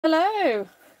Hello.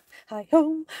 Hi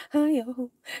ho,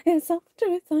 it's off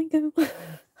to I go.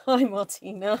 Hi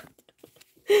Martina.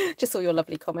 Just saw your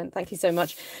lovely comment. Thank you so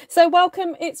much. So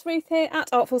welcome. It's Ruth here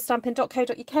at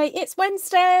artfulstampin.co.uk. It's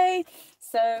Wednesday.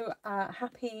 So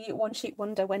happy One Sheet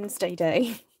Wonder Wednesday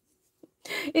day.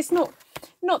 It's not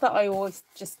that I always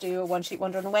just do a one sheet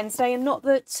wonder on a Wednesday, and not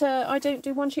that I don't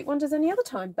do one sheet wonders any other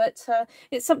time, but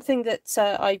it's something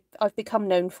that I've become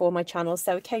known for on my channel.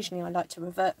 So occasionally I like to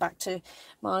revert back to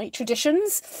my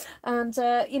traditions and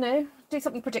you know, do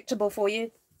something predictable for you,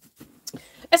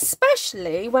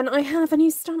 especially when I have a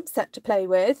new stamp set to play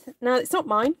with. Now it's not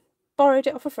mine, borrowed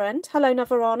it off a friend. Hello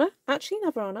Navarana. Actually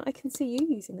Navarana, I can see you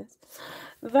using this.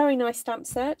 Very nice stamp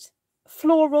set,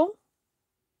 floral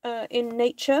in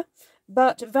nature,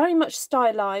 but very much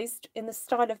stylized in the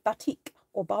style of batik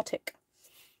or batik,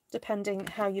 depending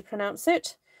how you pronounce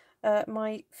it.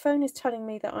 My phone is telling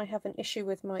me that I have an issue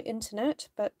with my internet,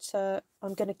 but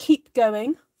I'm going to keep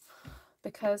going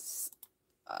because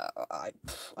I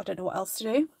don't know what else to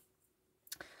do.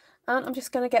 And I'm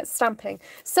just going to get stamping.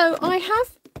 So I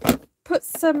have put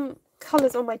some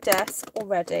colours on my desk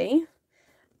already,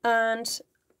 and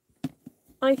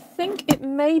I think it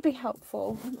may be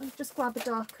helpful. I'll just grab a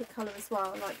darker colour as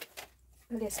well, like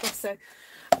the Espresso.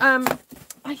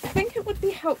 I think it would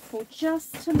be helpful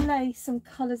just to lay some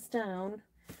colours down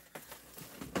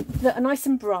that are nice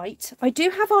and bright. I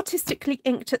do have Artistically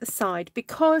inked at the side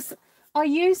because I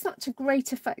used that to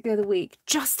great effect the other week,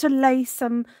 just to lay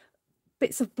some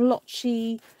bits of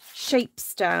blotchy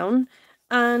shapes down.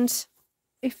 And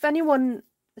if anyone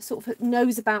sort of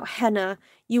knows about henna,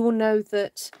 you will know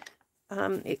that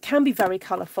it can be very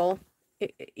colourful,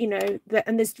 you know,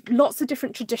 and there's lots of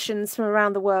different traditions from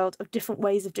around the world of different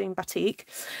ways of doing batik.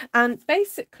 And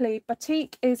basically,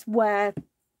 batik is where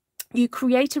you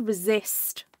create a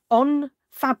resist on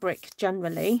fabric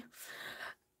generally,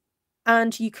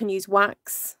 and you can use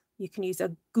wax, you can use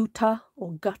a gutta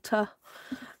or gutta,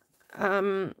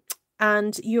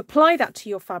 and you apply that to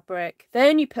your fabric,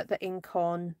 then you put the ink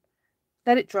on,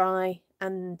 let it dry,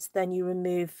 and then you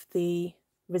remove the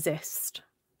resist.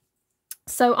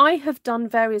 So I have done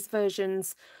various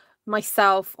versions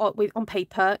myself on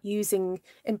paper using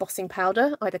embossing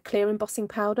powder, either clear embossing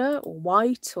powder or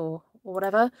white or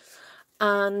whatever.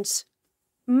 And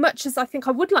much as I think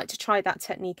I would like to try that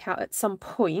technique out at some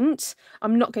point,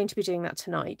 I'm not going to be doing that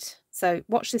tonight. So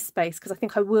watch this space, because I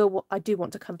think I do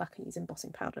want to come back and use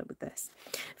embossing powder with this.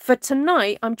 For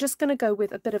tonight, I'm just going to go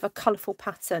with a bit of a colourful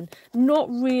pattern, not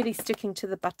really sticking to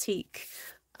the batik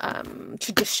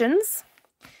traditions,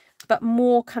 but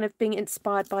more kind of being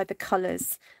inspired by the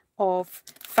colours of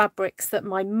fabrics that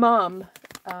my mum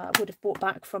would have brought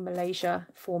back from Malaysia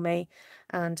for me,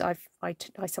 and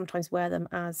I sometimes wear them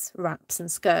as wraps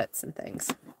and skirts and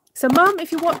things. So Mum,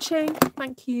 if you're watching,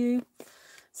 thank you.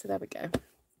 So there we go.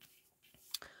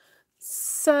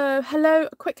 So hello,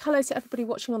 a quick hello to everybody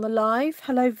watching on the live.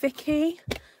 Hello Vicky,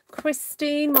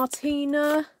 Christine,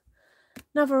 Martina,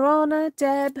 Navarana,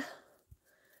 Deb,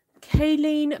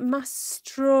 Kayleen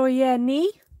Mastroianni,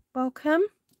 welcome.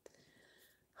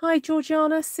 Hi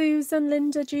Georgiana, Susan,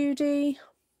 Linda, Judy,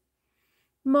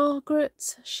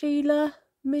 Margaret, Sheila,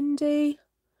 Mindy,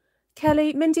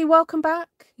 Kelly. Mindy, welcome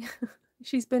back.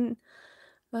 She's been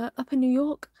up in New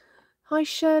York. Hi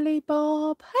Shirley,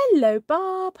 Barb. Hello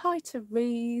Barb. Hi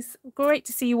Therese. Great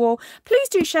to see you all. Please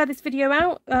do share this video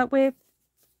out.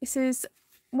 This is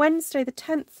Wednesday the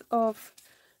 10th of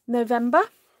November.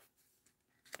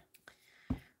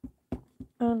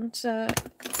 And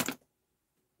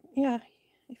yeah,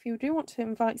 if you do want to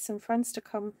invite some friends to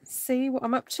come see what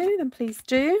I'm up to, then please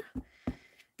do.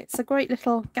 It's a great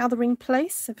little gathering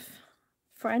place of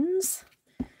friends,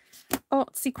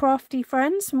 artsy crafty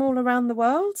friends from all around the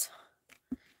world.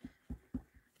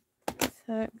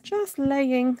 So just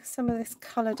laying some of this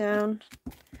colour down,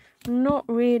 not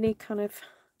really kind of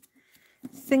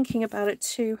thinking about it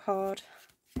too hard,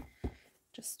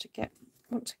 just to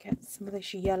want to get some of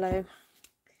this yellow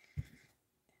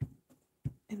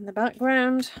in the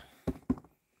background.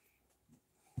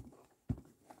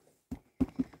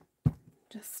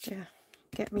 Just to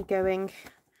get me going.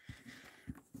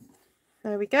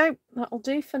 There we go. That'll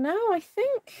do for now, I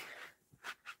think.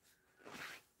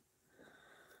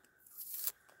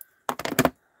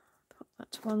 Put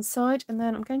that to one side, and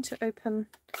then I'm going to open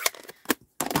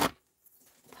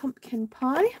pumpkin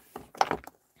pie.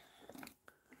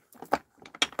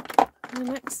 The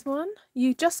next one,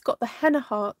 you just got the henna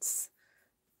hearts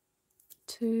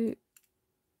to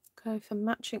go for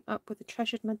matching up with the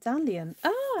treasured medallion.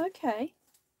 Ah, okay.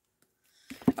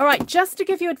 All right, just to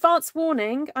give you advance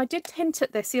warning, I did hint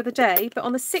at this the other day, but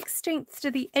on the 16th to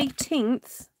the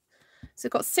 18th So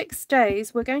we've got 6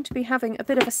 days. We're going to be having a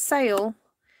bit of a sale,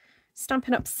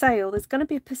 Stampin' Up sale. There's going to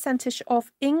be a percentage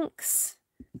of inks,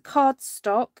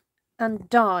 cardstock and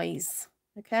dies.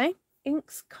 Okay,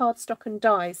 inks, cardstock and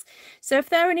dies. So if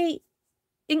there are any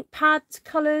ink pad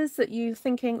colours that you're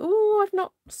thinking, oh, I've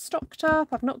not stocked up,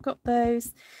 I've not got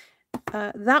those,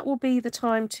 that will be the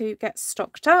time to get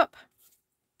stocked up.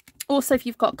 Also, if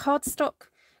you've got cardstock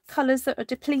colours that are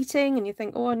depleting and you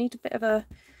think, oh, I need a bit of a,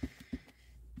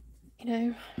 you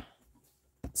know,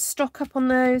 stock up on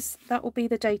those, that will be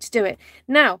the day to do it.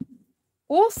 Now,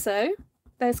 also,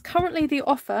 there's currently the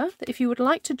offer that if you would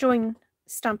like to join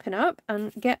Stampin' Up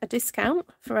and get a discount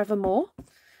forevermore,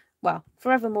 well,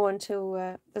 forevermore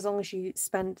until as long as you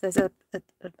spend, there's a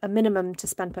minimum to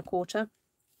spend per quarter.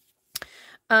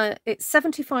 It's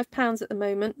 £75 at the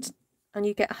moment, and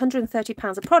you get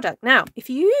 £130 of product. Now, if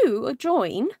you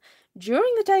join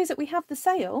during the days that we have the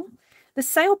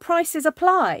sale prices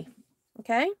apply.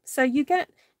 Okay, so you get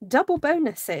double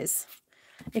bonuses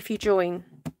if you join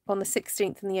on the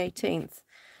 16th and the 18th.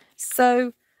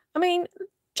 So, I mean,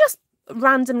 just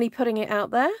randomly putting it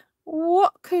out there,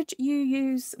 what could you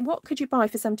use? What could you buy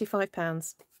for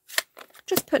 £75?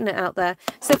 Just putting it out there.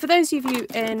 So for those of you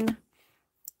in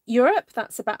Europe,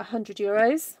 that's about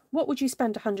 €100. What would you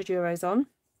spend €100 on?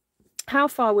 How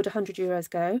far would €100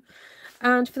 go?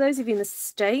 And for those of you in the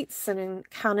States and in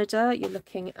Canada, you're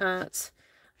looking at,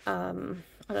 I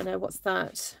don't know, what's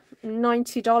that?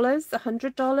 $90,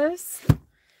 $100.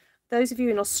 Those of you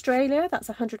in Australia, that's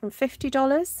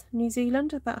 $150. New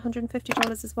Zealand, about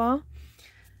 $150 as well.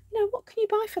 You know, what can you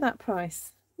buy for that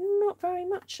price? Not very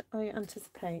much, I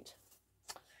anticipate.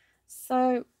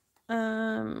 So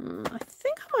I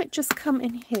think I might just come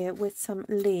in here with some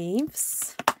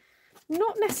leaves.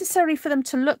 Not necessary for them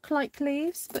to look like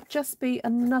leaves, but just be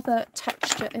another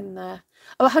texture in there.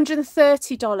 Oh,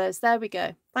 $130. There we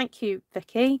go. Thank you,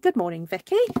 Vicky. Good morning,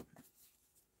 Vicky.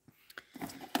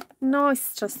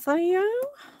 Nice to see you.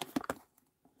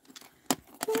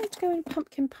 I'm going to go in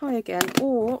pumpkin pie again,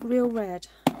 or real red.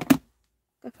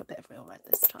 Go for a bit of real red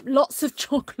this time. Lots of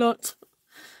chocolate.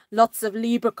 Lots of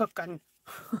Lieberkuchen.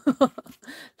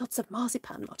 Lots of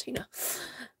marzipan, Martina.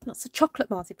 Lots of chocolate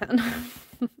marzipan.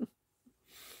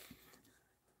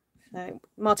 So,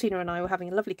 Martina and I were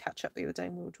having a lovely catch up the other day,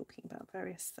 and we were talking about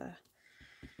various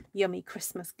yummy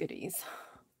Christmas goodies.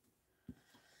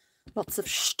 Lots of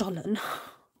Stollen.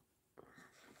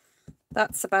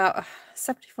 That's about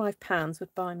 £75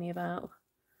 would buy me about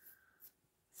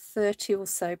 30 or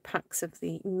so packs of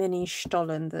the mini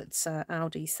Stollen that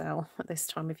Aldi sell at this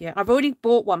time of year. I've already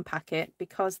bought one packet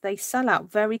because they sell out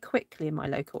very quickly in my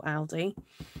local Aldi.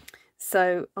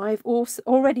 So I've also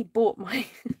already bought my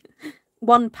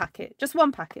one packet, just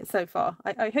one packet so far.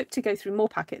 I hope to go through more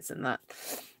packets than that.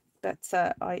 But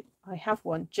I have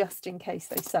one just in case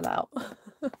they sell out.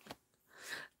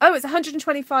 Oh, it's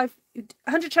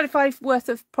 125 worth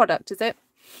of product, is it?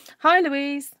 Hi,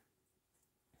 Louise.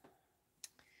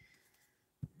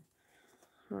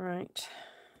 Right.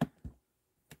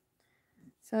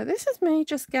 So this is me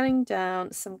just getting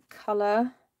down some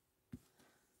colour.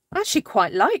 I actually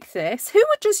quite like this. Who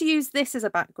would just use this as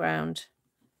a background?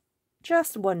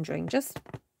 Just wondering, just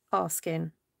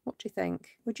asking. What do you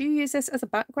think? Would you use this as a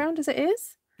background as it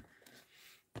is?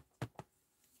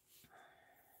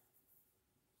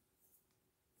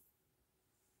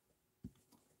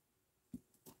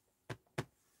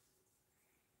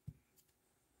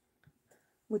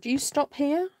 Would you stop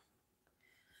here?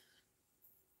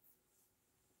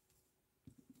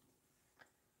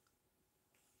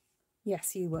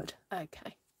 Yes, you would.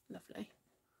 Okay, lovely.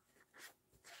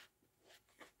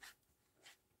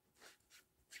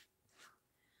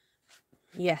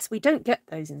 Yes, we don't get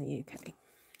those in the UK.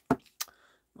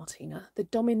 Martina, the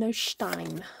Domino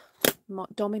Stein.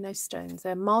 Domino stones.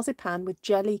 They're marzipan with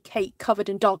jelly cake covered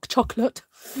in dark chocolate.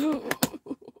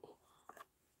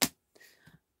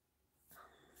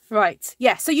 Right,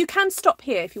 yeah, so you can stop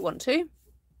here if you want to,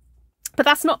 but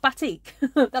that's not batik.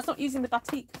 That's not using the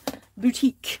Batik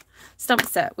Boutique stamp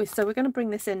set. So we're going to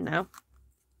bring this in now.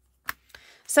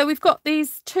 So we've got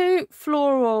these two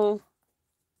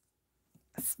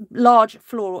large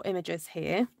floral images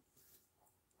here,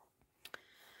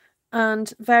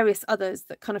 and various others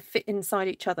that kind of fit inside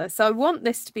each other. So I want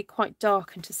this to be quite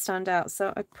dark and to stand out.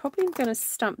 So I'm probably going to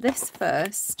stamp this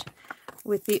first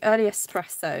with the early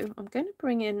espresso. I'm going to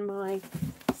bring in my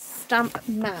stamp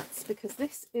mats because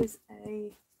this is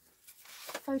a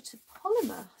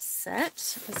photopolymer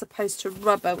set as opposed to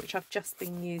rubber, which I've just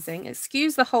been using.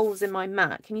 Excuse the holes in my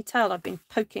mat. Can you tell I've been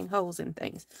poking holes in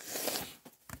things?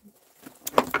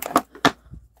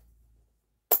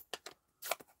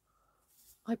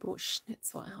 I bought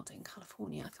schnitzel out in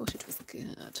California. I thought it was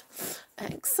good.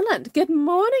 Excellent. Good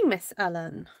morning, Miss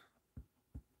Ellen.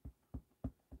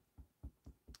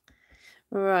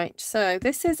 Right, so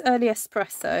this is early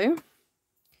espresso.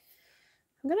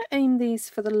 I'm going to aim these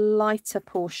for the lighter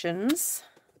portions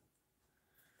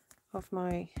of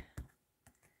my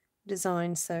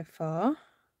design so far.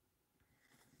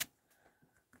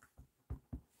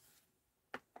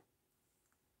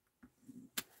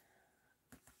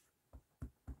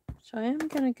 So I am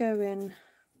going to go in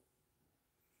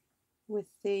with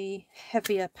the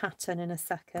heavier pattern in a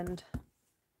second,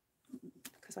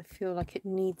 because I feel like it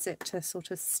needs it to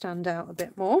sort of stand out a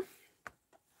bit more.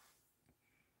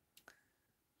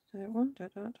 So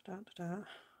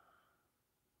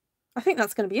I think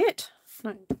that's going to be it.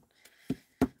 No,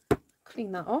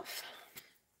 clean that off.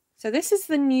 So this is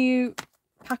the new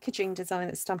packaging design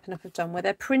that Stampin' Up have done, where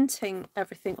they're printing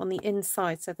everything on the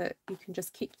inside so that you can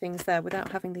just keep things there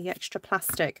without having the extra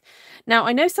plastic. Now,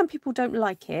 I know some people don't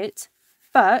like it,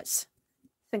 but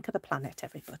think of the planet,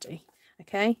 everybody.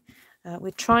 Okay,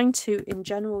 we're trying to, in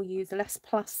general, use less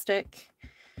plastic.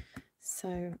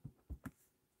 So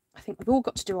I think we've all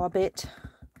got to do our bit.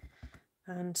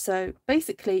 And so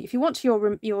basically, if you want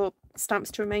your stamps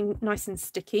to remain nice and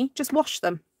sticky, just wash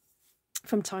them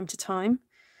from time to time,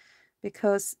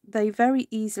 because they very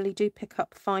easily do pick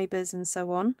up fibres and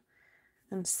so on.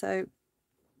 And so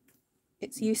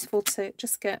it's useful to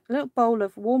just get a little bowl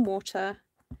of warm water,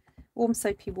 warm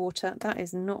soapy water. That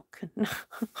is not,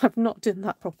 I've not done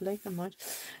that properly, never mind.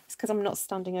 It's because I'm not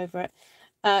standing over it.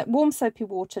 Warm soapy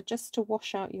water just to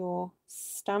wash out your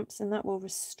stamps, and that will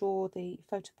restore the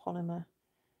photopolymer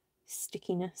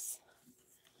stickiness.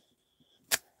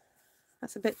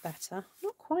 That's a bit better.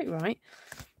 Not quite right.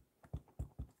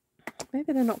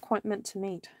 Maybe they're not quite meant to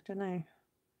meet. I don't know.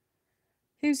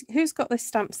 Who's got this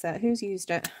stamp set? Who's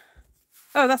used it?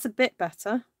 Oh, that's a bit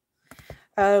better.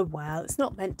 Oh, well, it's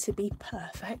not meant to be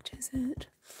perfect, is it?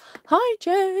 Hi,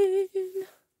 Jane.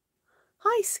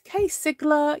 Hi, Kay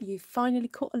Sigler. You finally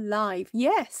caught alive.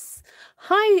 Yes.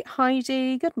 Hi,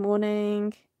 Heidi. Good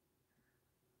morning.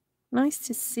 Nice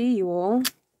to see you all.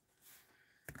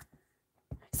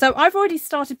 So I've already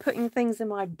started putting things in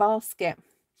my basket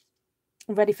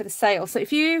ready for the sale. So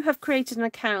if you have created an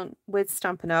account with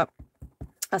Stampin' Up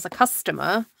as a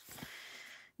customer,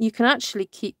 you can actually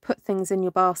put things in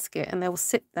your basket and they will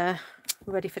sit there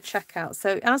ready for checkout.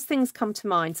 So as things come to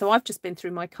mind, so I've just been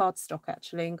through my cardstock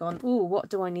actually and gone, oh, what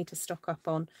do I need to stock up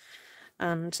on?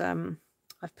 And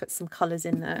I've put some colours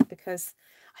in there because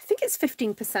I think it's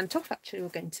 15% off actually we're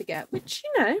going to get, which,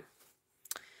 you know,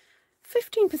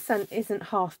 15% isn't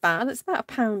half bad. It's about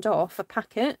 £1 off a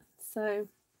packet. So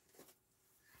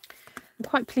I'm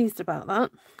quite pleased about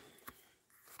that.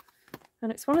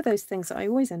 And it's one of those things that I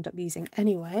always end up using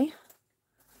anyway.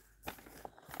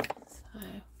 So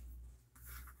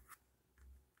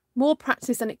more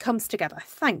practice and it comes together.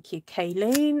 Thank you,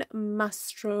 Kayleen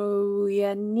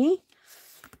Mastroianni.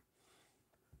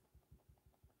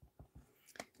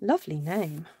 Lovely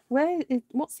name.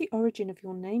 What's the origin of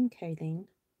your name, Kayleen?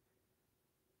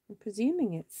 I'm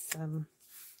presuming it's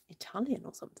Italian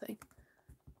or something.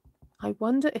 I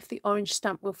wonder if the orange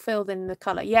stamp will fill in the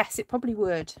colour. Yes, it probably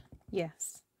would.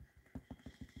 Yes.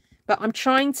 But I'm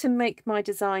trying to make my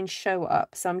design show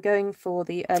up. So I'm going for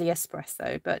the early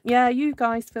espresso. But yeah, you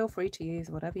guys feel free to use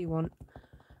whatever you want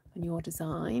in your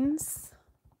designs.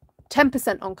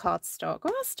 10% on cardstock.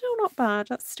 Well, that's still not bad.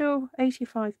 That's still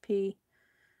 85p,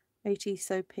 80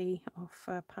 so p off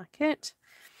a packet.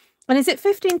 And is it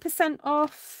 15%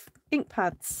 off ink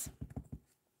pads?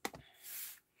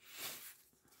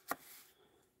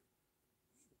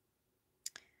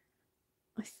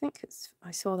 I think I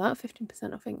saw that,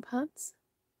 15% off ink pads.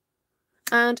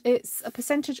 And it's a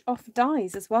percentage off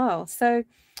dies as well. So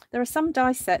there are some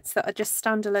die sets that are just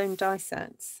standalone die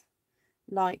sets,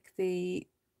 like the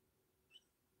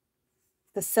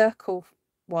circle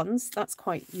ones. That's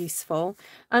quite useful.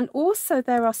 And also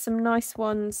there are some nice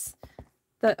ones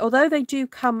that, although they do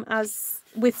come as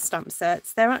with stamp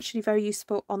sets, they're actually very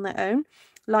useful on their own,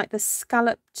 like the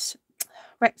scalloped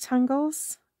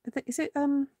rectangles. Is it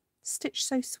Stitch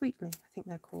So Sweetly, I think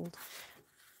they're called.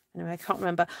 Anyway, I can't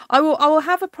remember. I will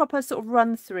have a proper sort of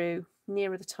run through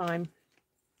nearer the time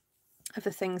of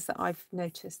the things that I've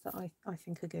noticed that I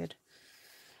think are good.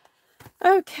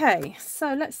 Okay,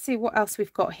 so let's see what else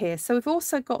we've got here. So we've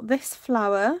also got this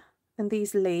flower and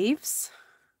these leaves.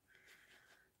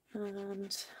 And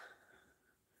just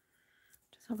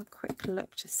have a quick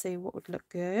look to see what would look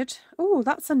good. Oh,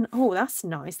 that's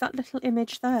nice, that little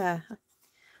image there.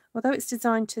 Although it's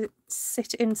designed to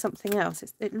sit in something else,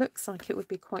 it looks like it would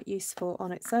be quite useful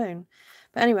on its own.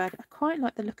 But anyway, I quite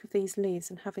like the look of these leaves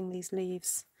and having these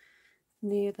leaves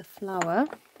near the flower.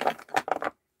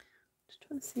 Just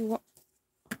trying to see what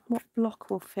block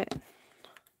will fit.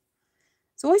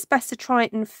 It's always best to try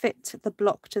and fit the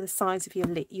block to the size of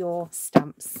your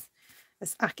stamps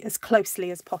as closely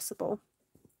as possible.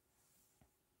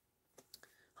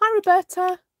 Hi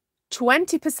Roberta,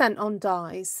 20% on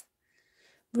dies.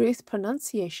 Ruth,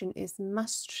 pronunciation is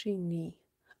Mastrini.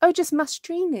 Oh, just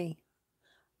Mastrini.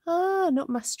 Ah, not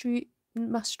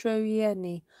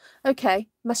Mastroianni. Okay,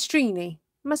 Mastrini.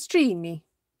 Mastrini.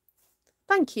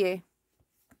 Thank you.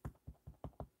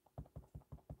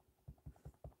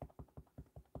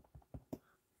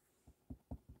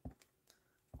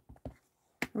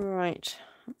 Right,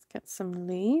 let's get some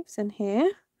leaves in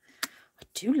here. I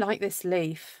do like this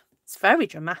leaf. It's very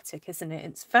dramatic, isn't it?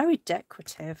 It's very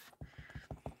decorative.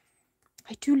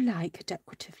 I do like a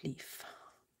decorative leaf.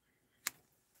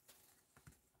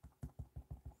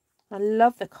 I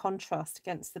love the contrast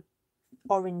against the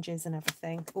oranges and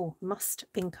everything. Oh, must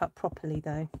ink up properly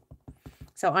though.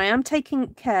 So I am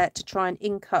taking care to try and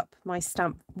ink up my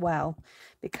stamp well,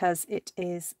 because it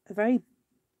is a very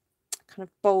kind of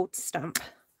bold stamp.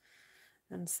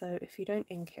 And so if you don't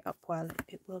ink it up well,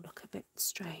 it will look a bit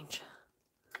strange.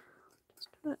 Just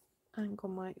going to angle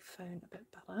my phone a bit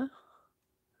better.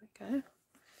 There we go.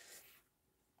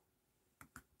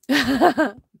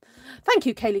 Thank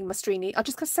you, Kayleen Mastrini. I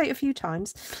just got to say it a few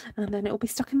times and then it will be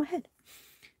stuck in my head.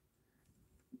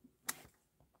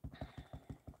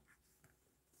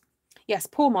 Yes,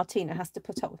 poor Martina has to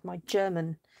put up with my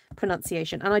German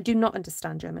pronunciation, and I do not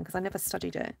understand German because I never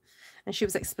studied it. And she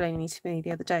was explaining to me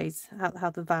the other days how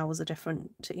the vowels are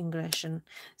different to English, and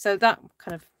so that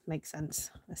kind of makes sense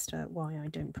as to why I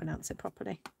don't pronounce it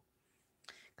properly,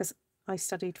 because I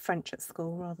studied French at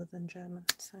school rather than German.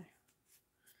 So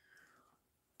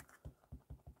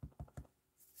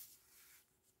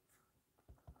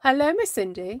hello, Miss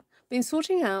Cindy. Been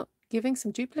sorting out giving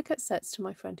some duplicate sets to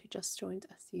my friend who just joined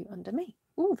SU under me.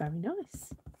 Oh, very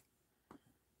nice.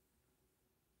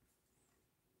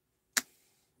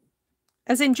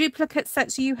 As in duplicate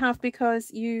sets you have because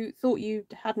you thought you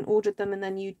hadn't ordered them and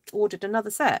then you ordered another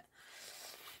set.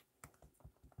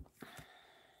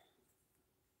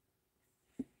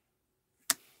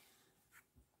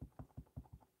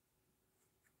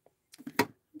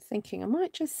 I'm thinking I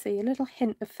might just see a little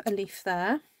hint of a leaf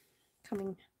there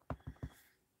coming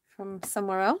from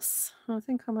somewhere else. I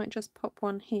think I might just pop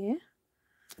one here.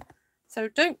 So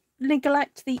don't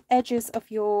neglect the edges of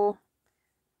your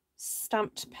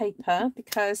stamped paper,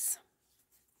 because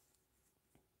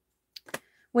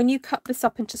when you cut this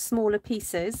up into smaller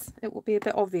pieces, it will be a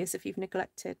bit obvious if you've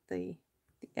neglected the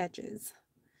edges.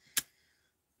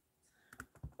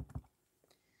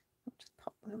 I'll just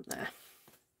pop them there.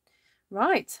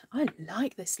 Right, I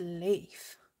like this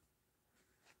leaf.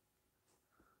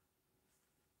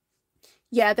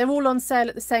 Yeah, they're all on sale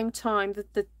at the same time.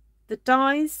 The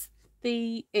dies,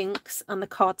 the inks and the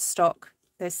cardstock.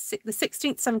 There's the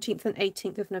 16th, 17th and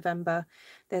 18th of November.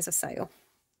 There's a sale.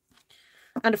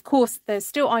 And of course, there's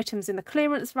still items in the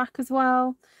clearance rack as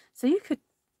well. So you could,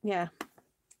 yeah,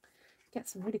 get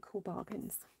some really cool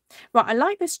bargains. Right, I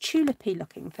like this tulipy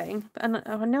looking thing. And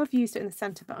I know I've used it in the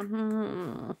centre, but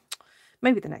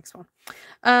maybe the next one.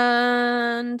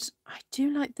 And I do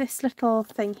like this little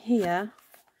thing here.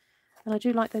 And I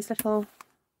do like those little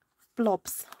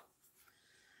blobs.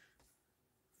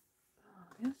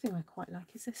 Oh, the other thing I quite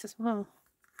like is this as well.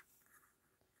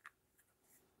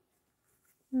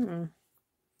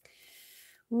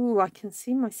 Ooh, I can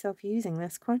see myself using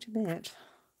this quite a bit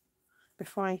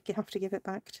before I have to give it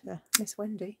back to Miss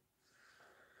Wendy.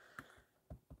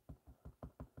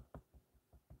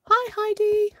 Hi,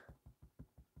 Heidi.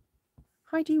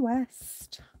 Heidi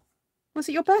West. Was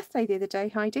it your birthday the other day,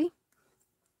 Heidi?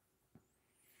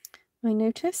 I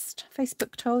noticed.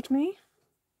 Facebook told me.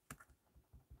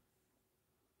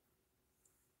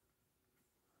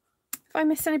 If I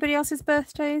missed anybody else's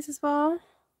birthdays as well,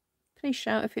 please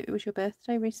shout if it was your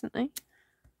birthday recently.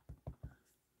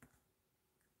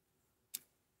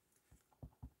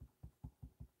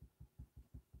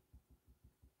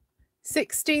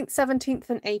 "16th, 17th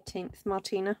and 18th,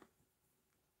 Martina.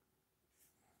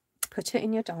 Put it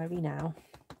in your diary now.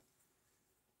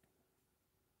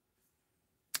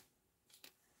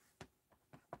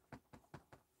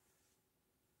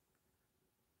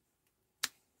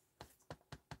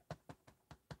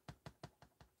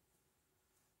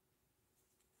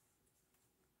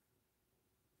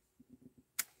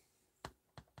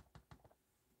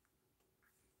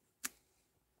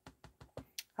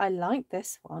 I like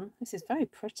this one. This is very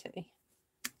pretty.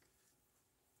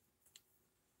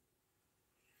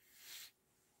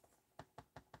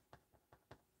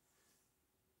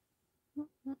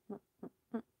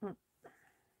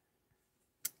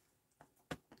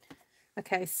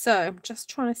 Okay, so I'm just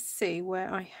trying to see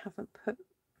where I haven't put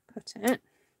it.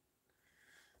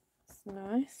 It's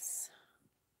nice.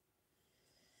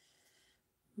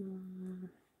 Might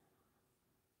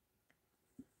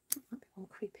be one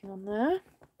creeping on there.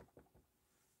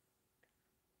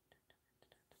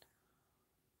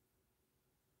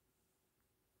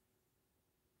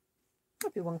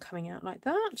 Might be one coming out like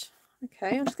that.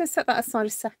 Okay, I'm just going to set that aside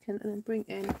a second and then bring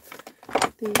in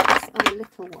this other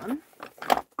little one.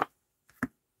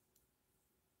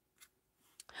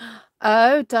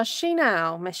 Oh, does she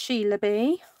now, Miss Sheila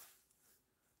B?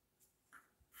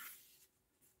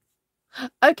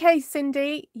 Okay,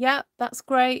 Cindy. Yeah, that's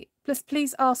great.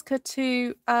 Please ask her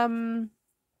to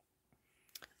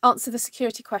answer the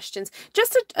security questions.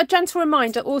 Just a gentle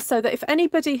reminder also that if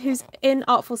anybody who's in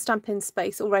Artful Stampin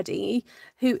Space already,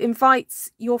 who invites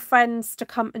your friends to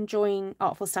come and join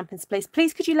Artful Stampin Space,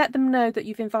 please could you let them know that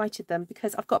you've invited them,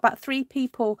 because I've got about 3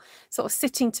 people sort of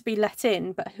sitting to be let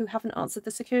in, but who haven't answered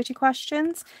the security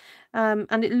questions.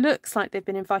 And it looks like they've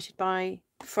been invited by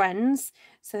friends,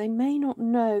 so they may not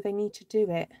know they need to do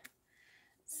it.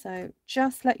 So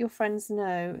just let your friends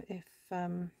know if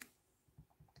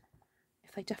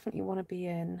they definitely want to be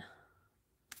in,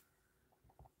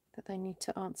 that they need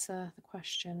to answer the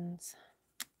questions.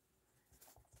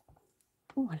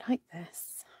 Oh, I like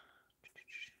this.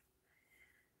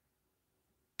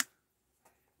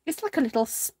 It's like a little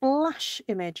splash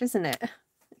image, isn't it?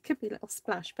 It could be a little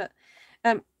splash, but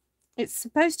it's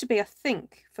supposed to be, I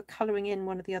think, for colouring in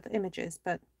one of the other images,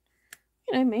 but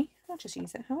you know me, I'll just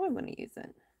use it how I want to use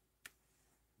it.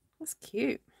 That's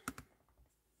cute.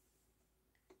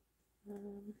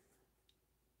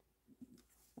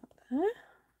 There.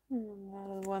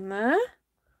 Another one there,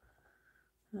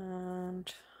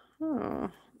 and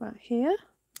about here.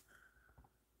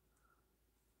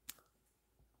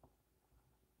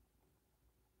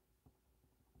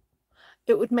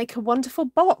 It would make a wonderful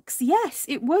box. Yes,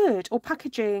 it would, or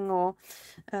packaging, or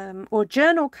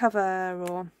journal cover,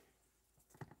 or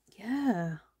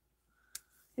yeah,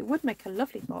 it would make a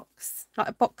lovely box, like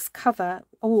a box cover.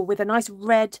 Oh, with a nice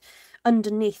red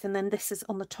underneath, and then this is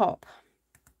on the top.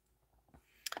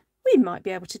 We might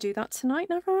be able to do that tonight,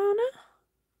 Navarana.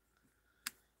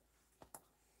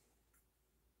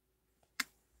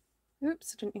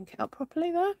 Oops, I didn't ink it up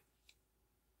properly there.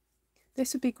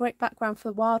 This would be great background for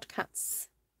the wildcats.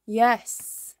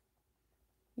 Yes.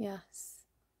 Yes.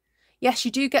 Yes,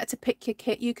 you do get to pick your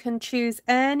kit. You can choose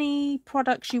any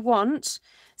products you want.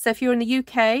 So if you're in the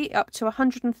UK, up to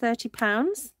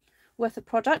 £130 worth of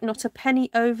product, not a penny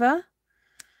over.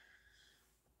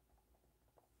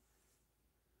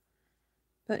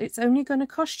 But it's only going to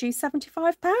cost you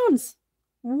 £75.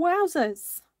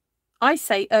 Wowzers. I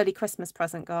say early Christmas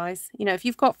present, guys. You know, if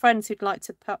you've got friends who'd like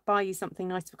to buy you something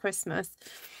nice for Christmas,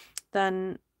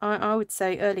 then I would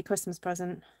say early Christmas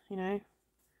present, you know.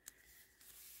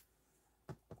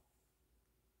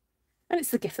 And it's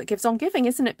the gift that gives on giving,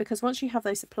 isn't it? Because once you have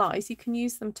those supplies, you can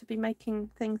use them to be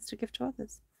making things to give to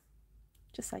others.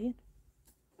 Just saying.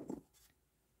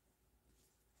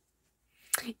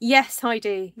 Yes,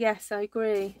 Heidi. Yes, I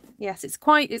agree. Yes, it's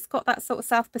got that sort of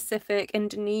South Pacific,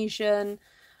 Indonesian,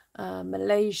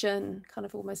 Malaysian kind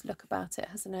of almost look about it,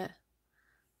 hasn't it?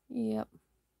 Yep.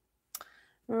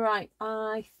 Right,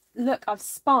 I've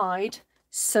spied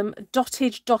some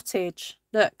dottage.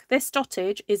 Look, this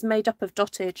dottage is made up of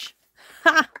dottage.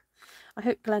 Ha! I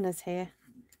hope Glenna's here.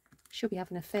 She'll be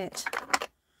having a fit.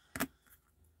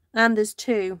 And there's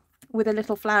 2 with a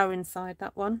little flower inside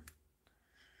that one.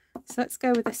 So let's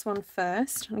go with this one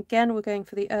first. And again, we're going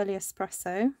for the early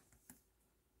espresso.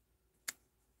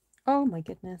 Oh my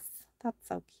goodness, that's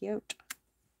so cute.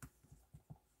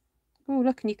 Oh,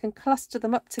 look, and you can cluster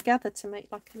them up together to make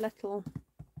like a little,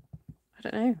 I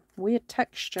don't know, weird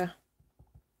texture.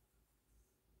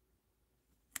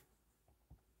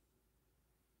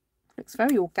 Looks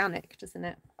very organic, doesn't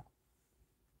it?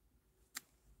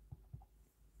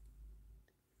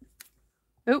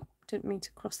 Oh, didn't mean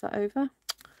to cross that over.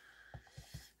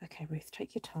 Okay, Ruth,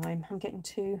 take your time. I'm getting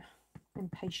too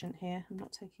impatient here. I'm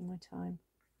not taking my time.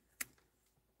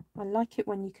 I like it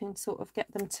when you can sort of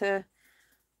get them to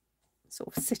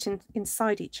sort of sit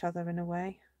inside each other in a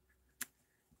way.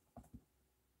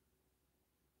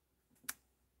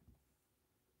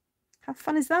 How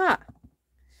fun is that?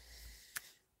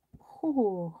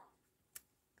 Oh,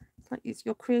 it's like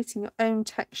you're creating your own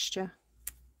texture.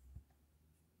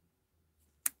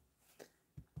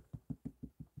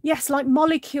 Yes, like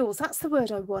molecules. That's the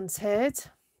word I wanted.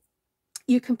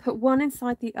 You can put one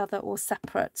inside the other or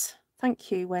separate.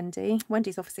 Thank you, Wendy.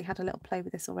 Wendy's obviously had a little play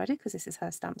with this already because this is her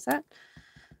stamp set.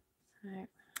 So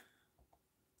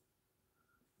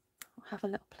I'll have a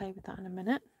little play with that in a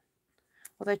minute.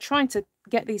 Although trying to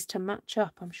get these to match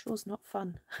up, I'm sure is not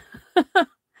fun.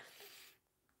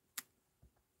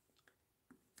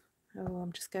 Oh,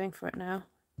 I'm just going for it now.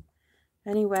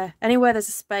 Anywhere there's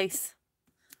a space,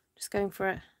 just going for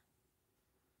it.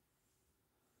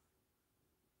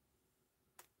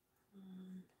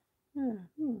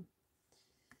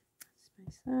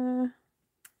 Space there,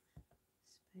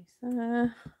 space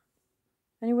there.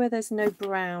 Anywhere there's no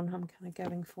brown, I'm kind of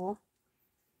going for.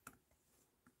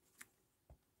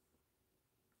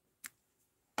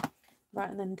 Right,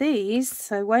 and then these,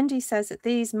 so Wendy says that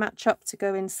these match up to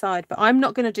go inside, but I'm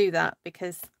not going to do that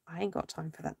because I ain't got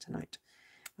time for that tonight.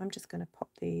 I'm just going to pop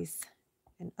these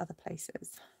in other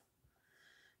places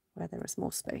where there is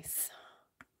more space.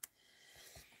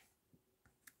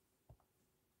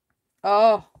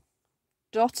 Oh,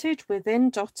 dotted within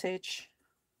dottage.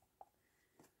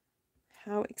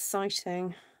 How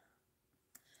exciting.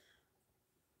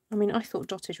 I mean, I thought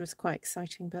dottage was quite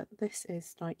exciting, but this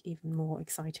is like even more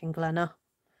exciting, Glenna.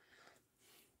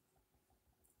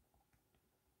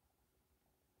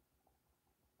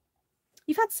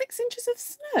 You've had 6 inches of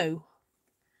snow.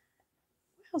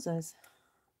 Wowzers.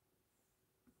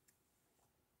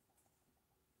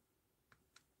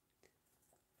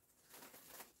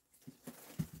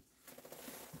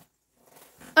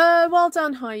 Well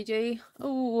done, Heidi.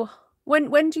 Oh,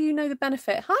 when do you know the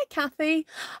benefit? Hi, Kathy.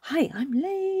 Hi, I'm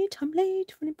late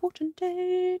for an important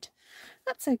date.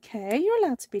 That's okay. You're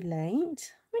allowed to be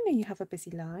late. We know you have a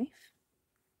busy life.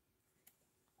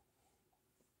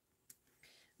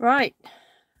 Right.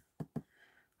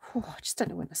 Oh, I just don't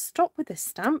know when to stop with this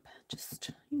stamp.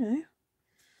 Just, you know,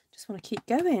 just want to keep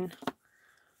going.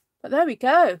 But there we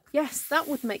go. Yes, that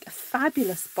would make a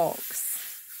fabulous box.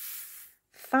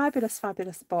 Fabulous,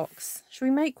 fabulous box. Should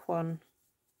we make one?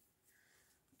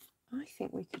 I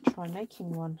think we could try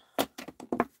making one.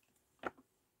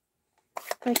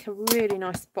 Make a really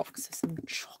nice box of some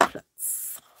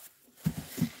chocolates.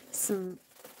 Some,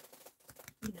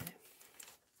 you know.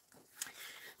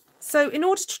 So in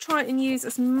order to try and use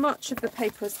as much of the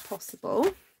paper as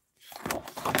possible,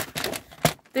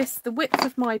 the width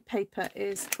of my paper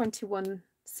is 21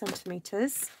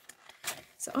 centimetres.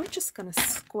 So I'm just going to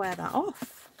square that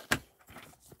off.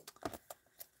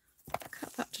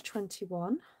 Cut that to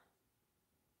 21.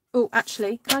 Oh,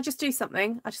 actually, can I just do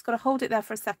something? I just got to hold it there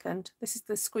for a second. This is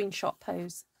the screenshot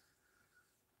pose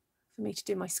for me to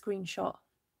do my screenshot.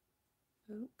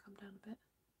 Oh, come down a bit.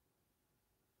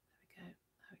 There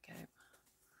we go.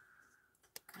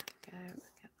 There we go.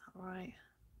 Get that right.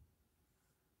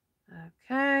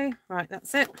 Okay, right,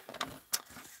 that's it.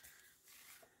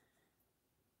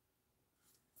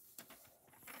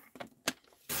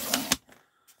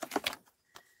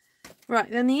 Right,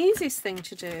 then the easiest thing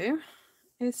to do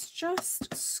is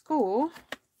just score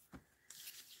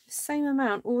the same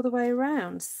amount all the way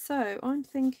around. So I'm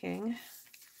thinking,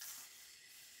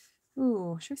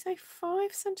 ooh, should we say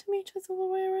 5 centimetres all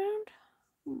the way around?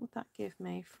 What would that give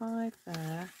me? 5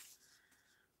 there,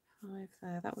 5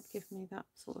 there. That would give me that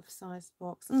sort of size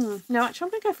box. No, actually,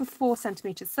 I'm going to go for 4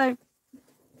 centimetres. So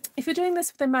if you're doing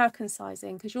this with American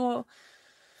sizing, because your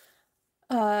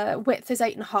width is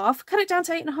 8.5, cut it down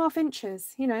to 8.5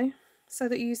 inches, you know, so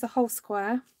that you use the whole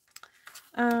square.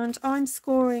 And I'm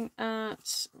scoring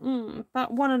at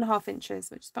about 1.5 inches,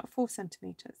 which is about 4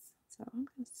 centimetres. So I'm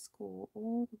going to score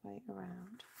all the way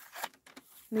around.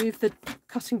 Move the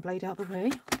cutting blade out of the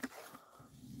way.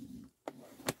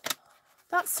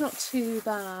 That's not too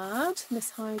bad,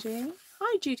 Miss Heidi.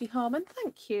 Hi, Judy Harmon.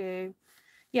 Thank you.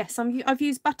 Yes, I've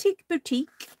used Batik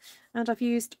Boutique, and I've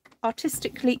used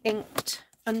Artistically inked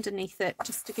underneath it,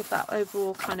 just to give that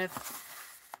overall kind of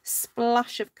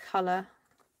splash of colour.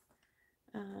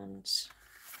 And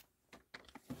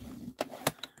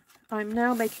I'm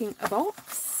now making a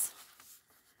box.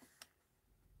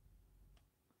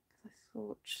 I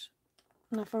thought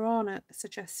Navarana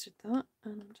suggested that,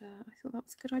 and I thought that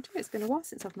was a good idea. It's been a while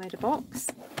since I've made a box.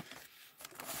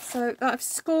 So I've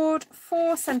scored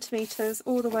 4 centimetres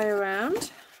all the way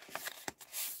around.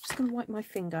 Just going to wipe my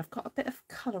finger. I've got a bit of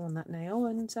colour on that nail,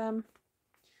 and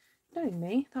knowing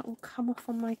me, that will come off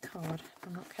on my card if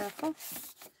I'm not careful.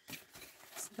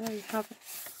 So there you have it.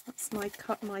 That's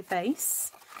my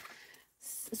base.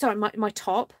 Sorry, my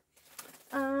top.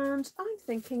 And I'm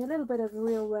thinking a little bit of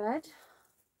real red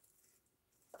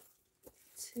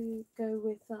to go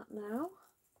with that now.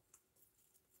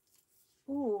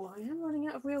 Oh, I am running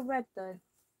out of real red though.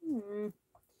 I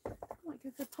might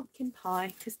go for pumpkin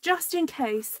pie, because just in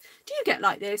case, do you get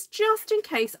like this? Just in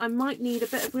case I might need a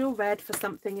bit of real red for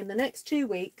something in the next 2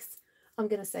 weeks, I'm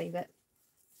going to save it.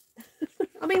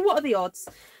 I mean, what are the odds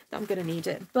that I'm going to need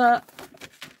it? But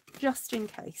just in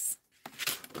case.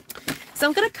 So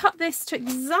I'm going to cut this to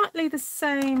exactly the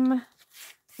same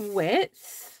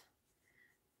width.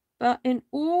 But in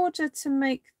order to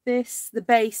make this, the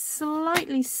base,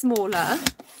 slightly smaller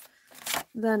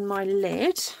than my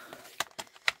lid,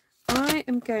 I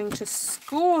am going to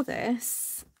score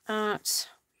this at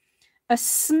a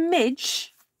smidge,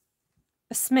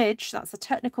 that's a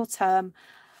technical term.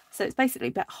 So it's basically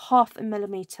about 0.5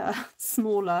 millimeter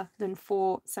smaller than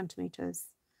 4 centimeters.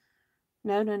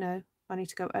 No, I need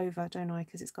to go over, don't I?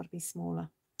 Because it's got to be smaller.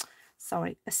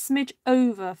 Sorry, a smidge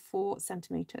over 4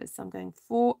 centimeters. So I'm going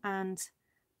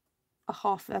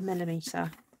 4.5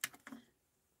 millimeter.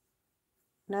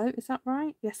 No, is that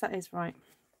right? Yes, that is right.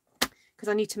 Because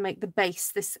I need to make the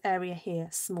base, this area here,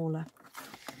 smaller.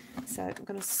 So I'm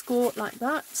going to score it like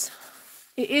that.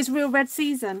 It is real red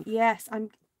season. Yes, I'm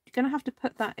going to have to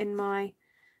put that in my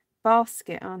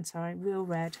basket, aren't I? Real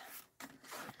red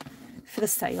for the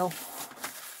sale.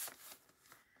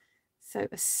 So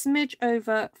a smidge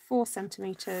over 4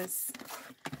 centimeters.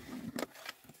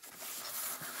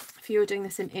 If you were doing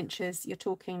this in inches, you're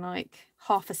talking like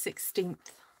 1/16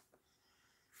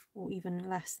 or even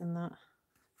less than that.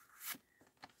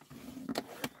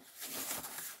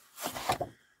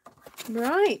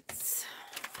 Right.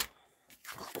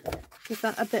 Give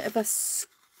that a bit of a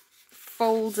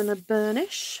fold and a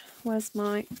burnish. Where's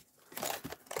my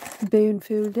bone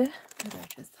folder? Oh, there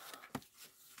it is.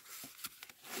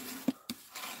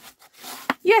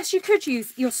 Yes, you could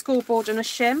use your scoreboard and a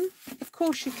shim. Of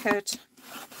course you could.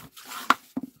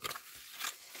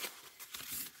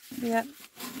 Yep.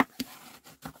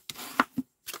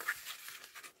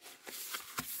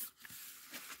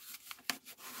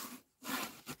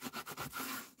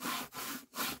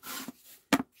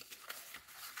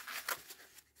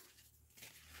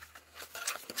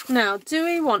 Now, do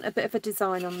we want a bit of a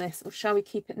design on this, or shall we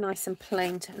keep it nice and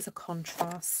plain as a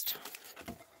contrast?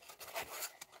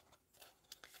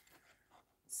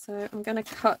 So I'm going to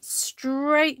cut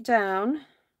straight down,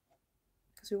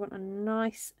 because we want a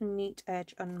nice neat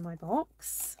edge on my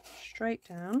box. Straight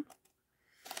down.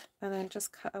 And then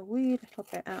just cut a wee little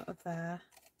bit out of there,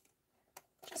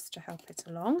 just to help it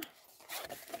along.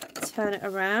 Turn it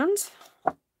around.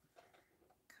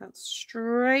 Cut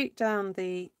straight down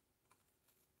the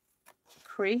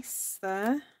crease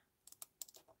there.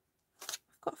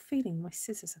 I've got a feeling my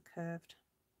scissors are curved.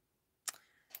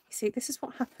 You see, this is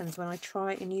what happens when I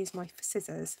try and use my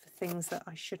scissors for things that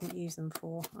I shouldn't use them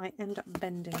for. I end up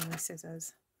bending my scissors.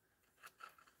 Is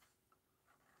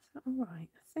that all right?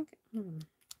 I think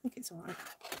it's all right.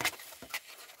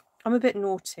 I'm a bit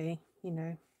naughty, you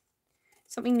know.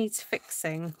 Something needs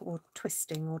fixing or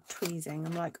twisting or tweezing.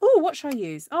 I'm like, oh, what should I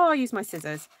use? Oh, I'll use my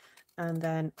scissors. And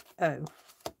then, oh,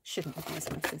 shouldn't have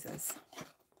used my scissors.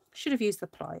 Should have used the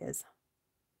pliers.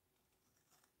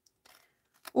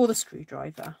 Or the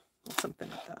screwdriver or something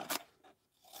like that.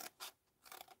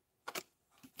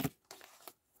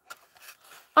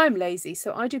 I'm lazy,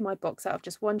 so I do my box out of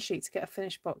just one sheet to get a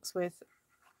finished box with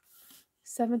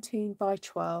 17 by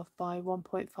 12 by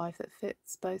 1.5 that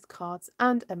fits both cards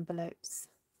and envelopes.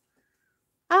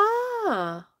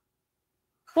 Ah!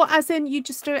 What, as in you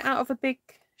just do it out of a big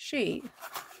sheet?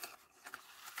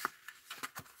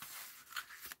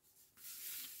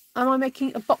 Am I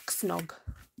making a box nog?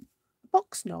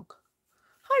 Box nog.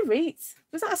 Hi, Reet.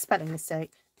 Was that a spelling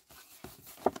mistake?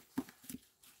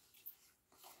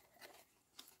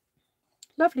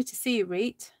 Lovely to see you,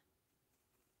 Reet.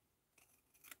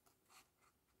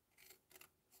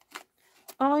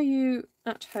 Are you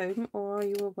at home or are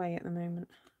you away at the moment?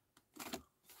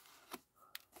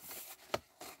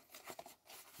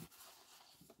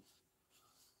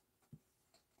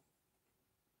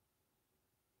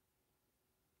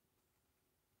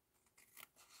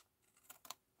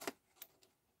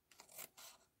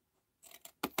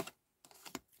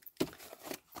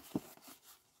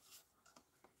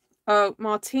 Oh,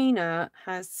 Martina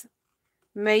has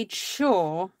made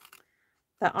sure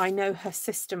that I know her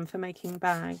system for making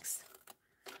bags.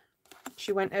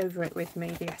 She went over it with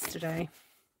me yesterday.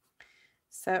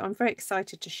 So I'm very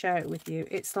excited to share it with you.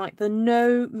 It's like the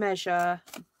no measure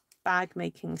bag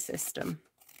making system.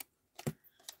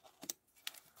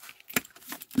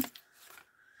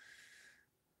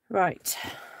 Right,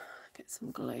 get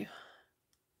some glue.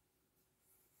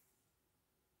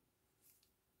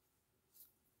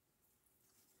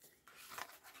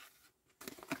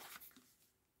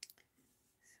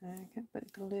 So get a bit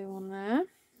of glue on there.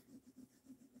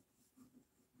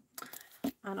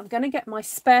 And I'm going to get my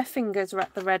spare fingers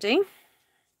at the ready.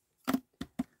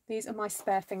 These are my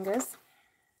spare fingers.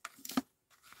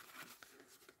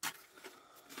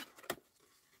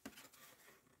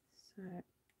 So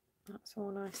that's all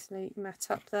nicely met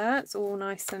up there. It's all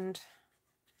nice and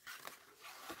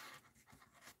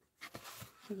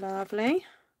lovely.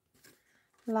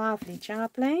 Lovely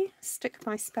jubbly. Stick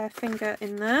my spare finger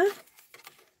in there.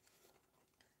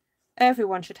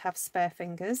 Everyone should have spare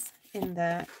fingers in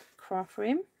their craft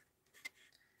room.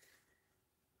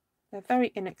 They're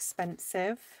very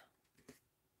inexpensive.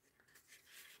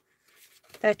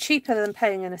 They're cheaper than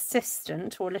paying an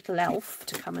assistant or a little elf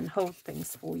to come and hold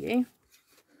things for you.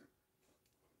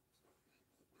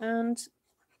 And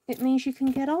it means you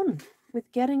can get on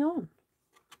with getting on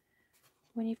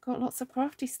when you've got lots of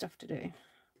crafty stuff to do.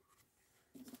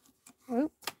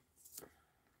 Oh.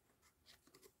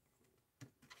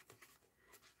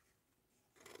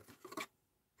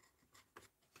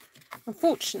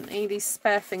 Unfortunately, these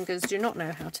spare fingers do not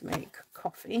know how to make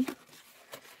coffee,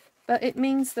 but it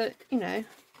means that, you know,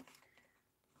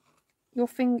 your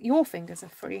fingers are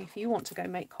free if you want to go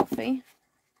make coffee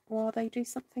while they do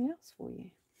something else for you.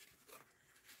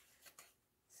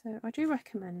 So I do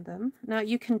recommend them. Now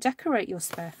you can decorate your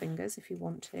spare fingers if you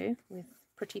want to with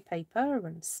pretty paper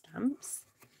and stamps,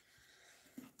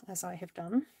 as I have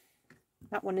done.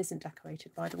 That one isn't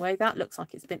decorated, by the way. That looks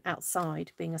like it's been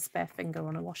outside, being a spare finger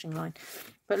on a washing line.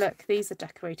 But look, these are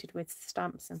decorated with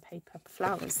stamps and paper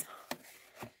flowers.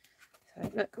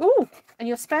 So look, oh, and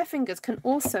your spare fingers can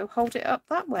also hold it up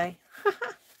that way.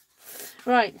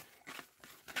 Right,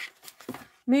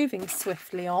 moving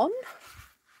swiftly on.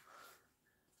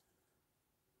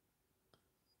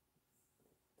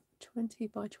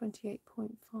 By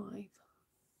 28.5.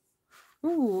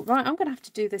 Ooh, right, I'm going to have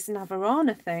to do this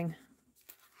Navarana thing.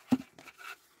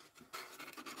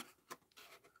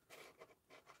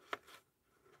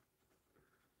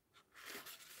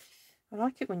 I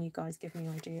like it when you guys give me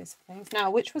ideas for things.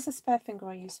 Now, which was the spare finger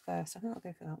I used first? I think I'll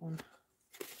go for that one.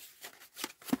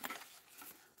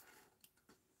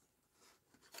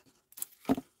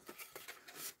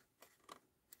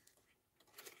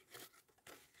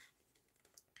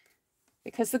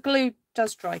 Because the glue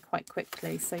does dry quite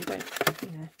quickly, so you don't,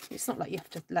 you know, it's not like you have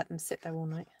to let them sit there all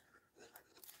night.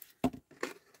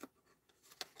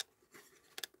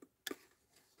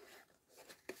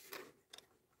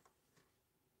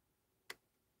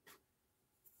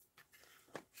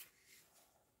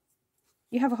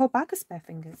 You have a whole bag of spare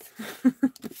fingers.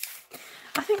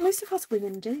 I think most of us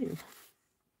women do.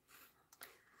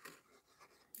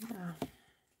 Yeah.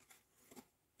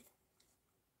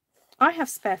 I have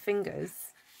spare fingers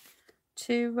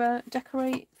to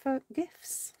decorate for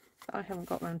gifts that I haven't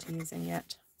got around to using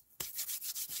yet.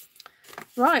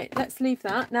 Right, let's leave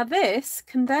that. Now this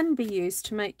can then be used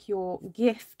to make your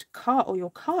gift card or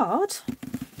your card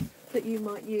that you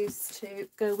might use to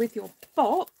go with your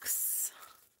box.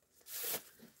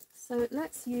 So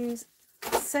let's use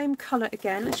the same colour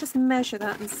again. Let's just measure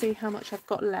that and see how much I've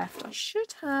got left. I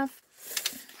should have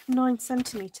 9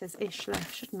 centimetres-ish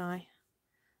left, shouldn't I?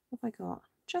 What have I got?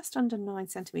 Just under 9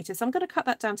 centimetres. So I'm going to cut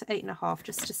that down to 8.5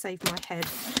 just to save my head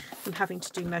from having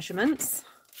to do measurements.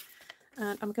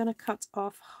 And I'm going to cut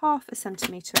off 0.5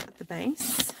 centimetre at the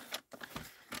base.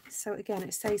 So again,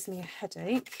 it saves me a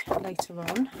headache later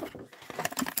on.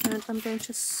 And I'm going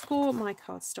to score my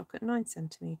cardstock at 9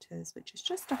 centimetres, which is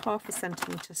just 0.5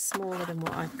 centimetre smaller than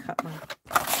what I've cut my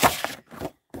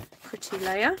pretty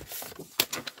layer.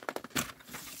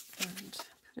 And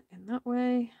put it in that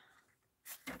way.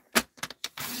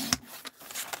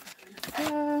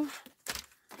 Go.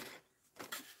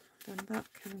 And that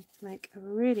can make a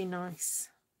really nice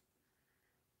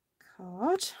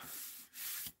card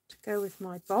to go with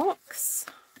my box.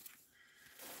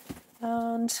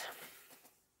 And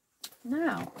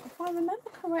now, if I remember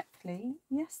correctly,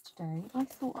 yesterday I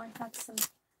thought I had some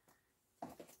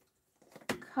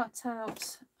cut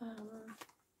out,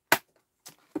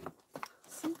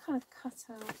 some kind of cut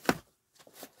out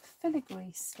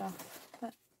filigree stuff,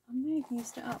 but I may have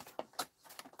used it up.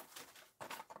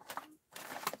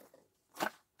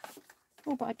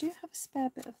 Oh, but I do have a spare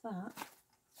bit of that.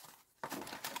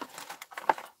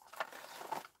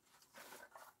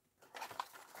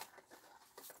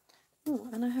 Oh,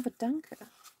 and I have a dunker.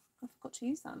 I forgot to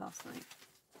use that last night.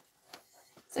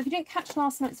 So if you didn't catch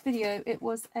last night's video, it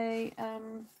was a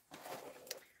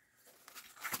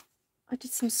I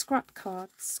did some scrappy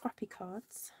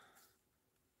cards.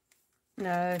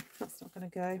 No, that's not going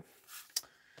to go.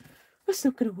 That's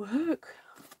not going to work.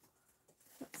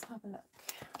 Let's have a look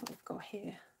what we've got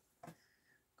here.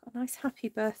 Got a nice happy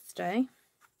birthday.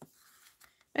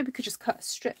 Maybe we could just cut a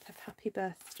strip of happy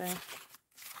birthday.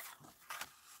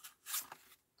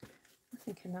 I'm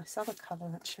thinking this other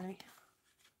colour actually.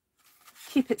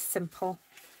 Keep it simple.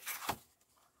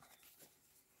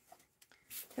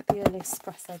 Get the early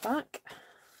espresso back.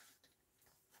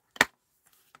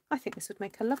 I think this would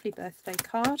make a lovely birthday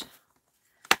card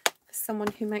for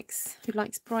someone who likes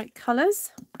bright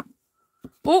colours.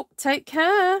 Oh, take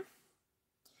care.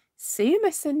 See you,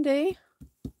 Miss Cindy.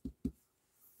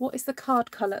 What is the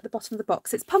card colour at the bottom of the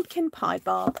box? It's pumpkin pie,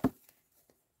 Barb.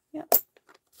 Yep.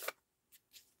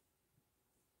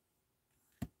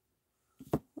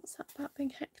 What's that about being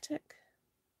hectic?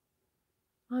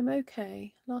 I'm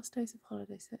okay. Last days of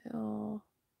holidays. Oh.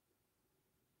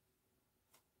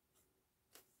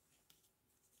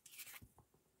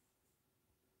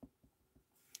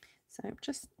 So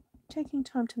just taking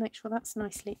time to make sure that's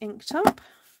nicely inked up.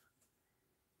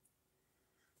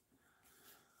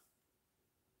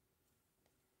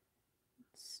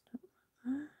 Stop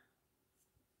that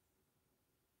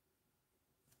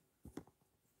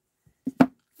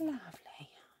there. Lovely.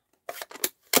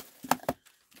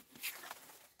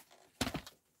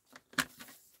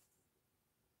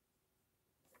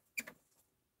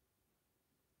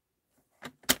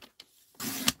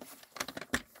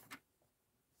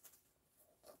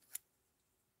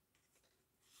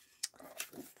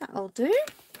 That'll do.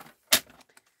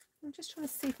 I'm just trying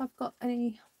to see if I've got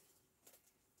any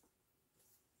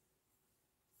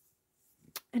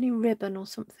ribbon or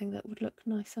something that would look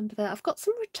nice under there. I've got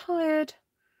some retired,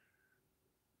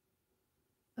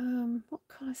 what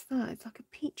colour is that? It's like a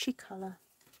peachy colour.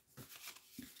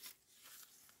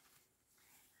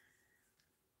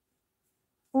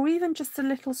 Or even just a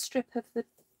little strip of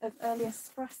early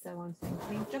espresso, I'm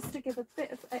thinking, just to give a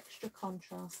bit of extra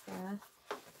contrast there.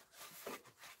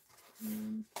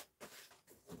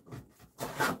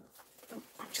 I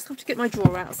just have to get my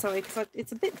drawer out, sorry, because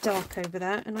it's a bit dark over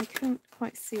there and I couldn't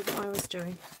quite see what I was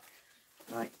doing.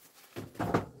 Right.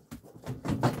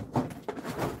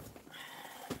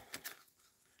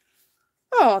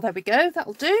 Oh, there we go,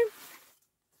 that'll do.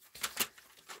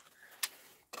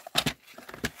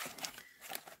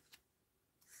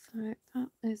 So that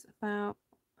is about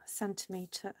a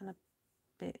centimetre and a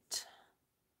bit.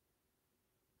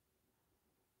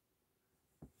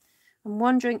 I'm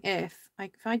wondering if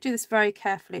I do this very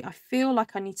carefully, I feel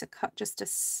like I need to cut just a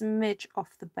smidge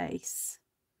off the base.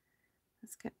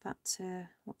 Let's get that to,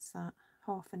 what's that,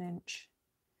 ½ an inch.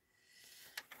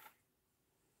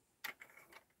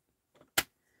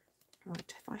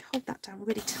 Right, if I hold that down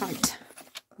really tight,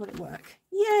 will it work?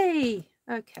 Yay!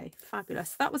 Okay,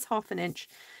 fabulous. That was ½ an inch.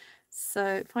 So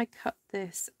if I cut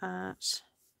this at ½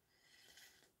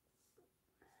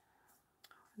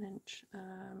 an inch,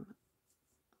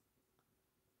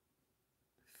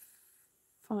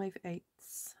 5/8, I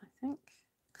think,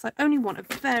 because I only want a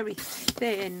very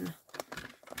thin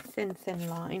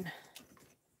line.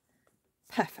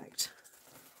 Perfect.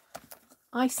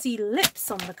 I see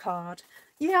lips on the card.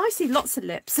 Yeah, I see lots of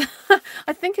lips.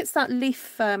 I think it's that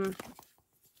leaf. That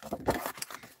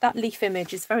leaf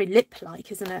image is very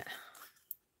lip-like, isn't it?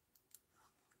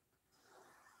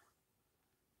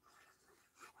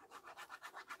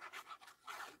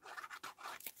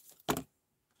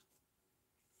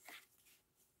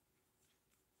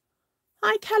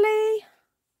 Hi, Kelly.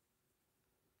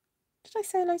 Did I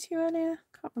say hello to you earlier?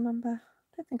 Can't remember.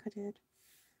 I don't think I did.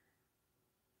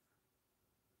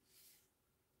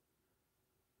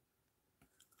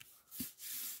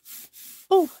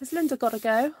 Oh, has Linda got to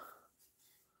go?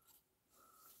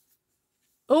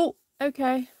 Oh,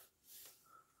 okay.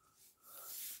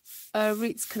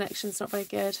 Ruth's connection's not very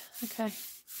good. Okay.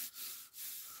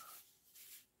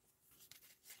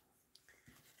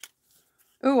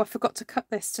 Oh, I forgot to cut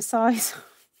this to size.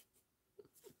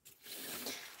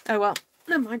 Oh well,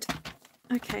 never mind.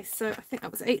 Okay, so I think that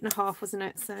was 8.5, wasn't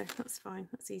it? So that's fine.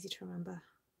 That's easy to remember.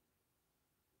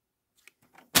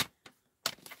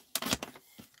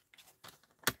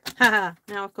 Haha,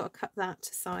 now I've got to cut that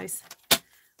to size.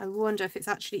 I wonder if it's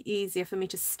actually easier for me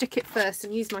to stick it first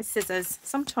and use my scissors.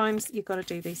 Sometimes you've got to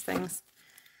do these things.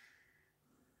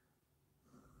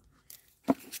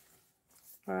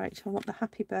 All right, I want the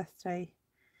happy birthday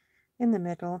in the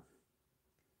middle.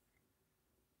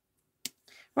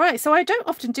 Right, so I don't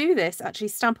often do this, actually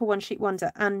stamp a one sheet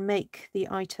wonder and make the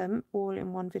item all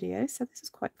in one video. So this is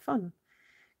quite fun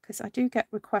because I do get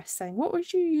requests saying, what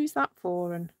would you use that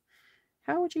for? And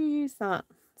how would you use that?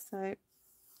 So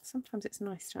sometimes it's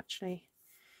nice to actually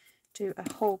do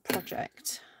a whole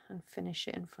project and finish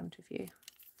it in front of you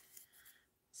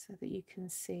so that you can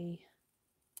see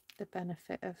the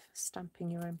benefit of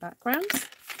stamping your own backgrounds.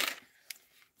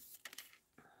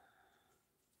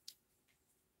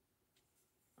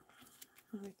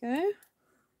 There we go.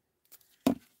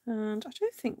 And I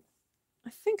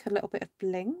think a little bit of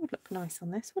bling would look nice on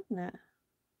this, wouldn't it?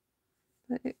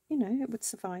 But it, you know, it would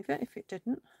survive it if it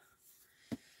didn't.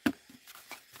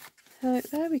 So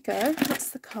there we go, that's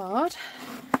the card.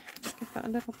 Let's give that a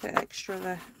little bit extra of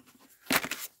a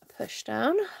push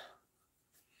down.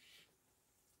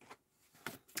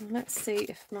 And let's see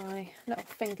if my little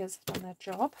fingers have done their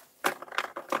job.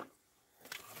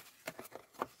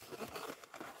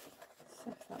 See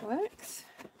if that works.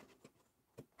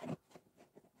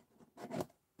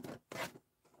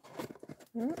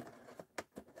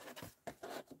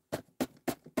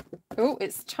 Oh,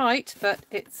 it's tight, but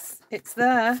it's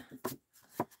there.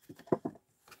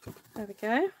 There we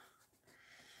go.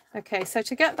 Okay, so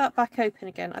to get that back open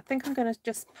again, I think I'm going to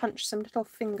just punch some little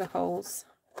finger holes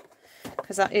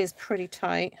because that is pretty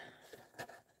tight.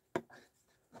 I'm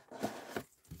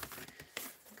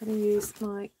going to use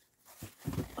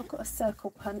I've got a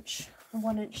circle punch, a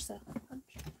 1-inch circle punch.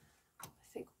 I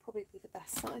think will probably be the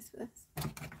best size for this. I'm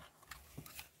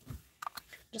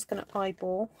just going to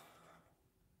eyeball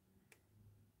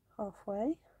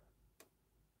halfway.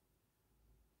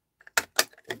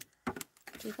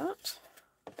 Do that.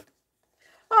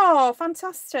 Oh,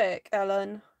 fantastic,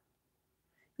 Ellen.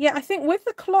 Yeah, I think with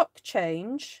the clock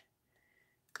change,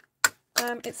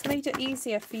 it's made it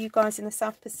easier for you guys in the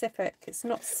South Pacific. It's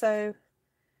not so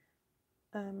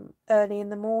early in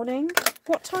the morning.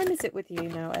 What time is it with you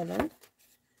now, Ellen?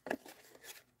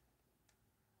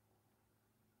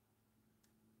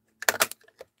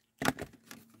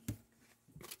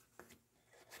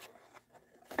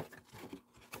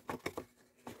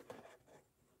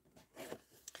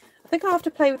 I think I'll have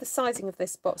to play with the sizing of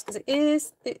this box because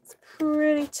it's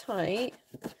pretty tight.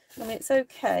 I mean, it's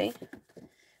okay,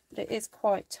 but it is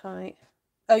quite tight.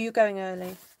 Oh, you're going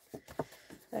early.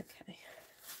 Okay.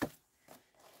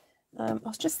 I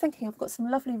was just thinking I've got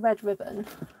some lovely red ribbon.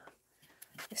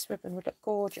 This ribbon would look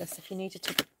gorgeous if you needed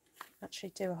to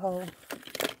actually do a whole...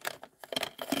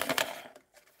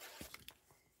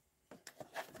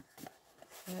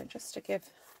 just to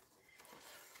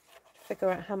figure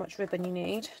out how much ribbon you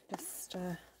need. Just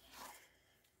do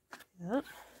that.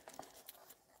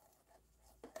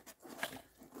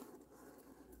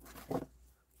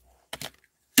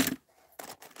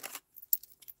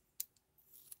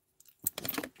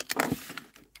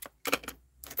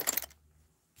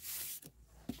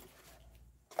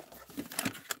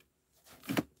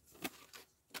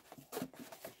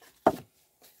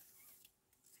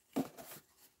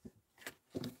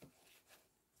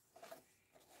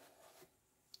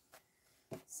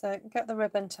 So get the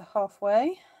ribbon to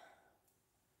halfway,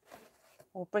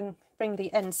 or bring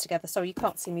the ends together. Sorry, you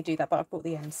can't see me do that, but I've brought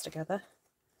the ends together.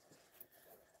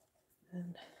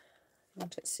 And I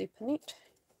want it super neat.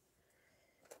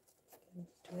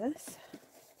 Do this.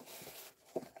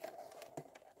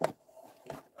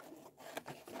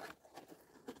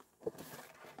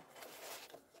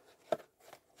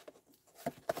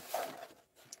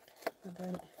 And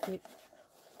then if you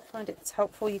find it's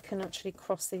helpful, you can actually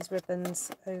cross these ribbons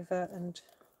over and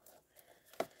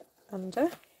under.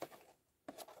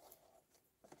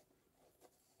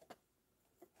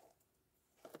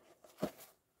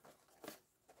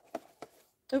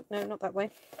 Oh, no, not that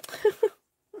way.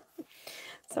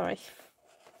 Sorry.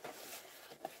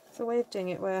 There's a way of doing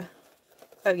it where,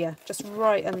 oh yeah, just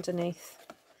right underneath,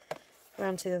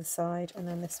 around to the other side, and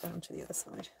then this round to the other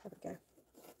side. There we go.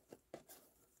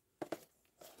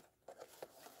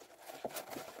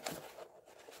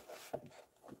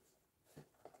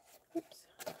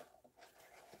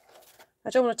 I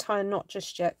don't want to tie a knot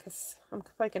just yet because I'm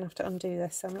probably going to have to undo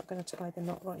this, so I'm not going to tie the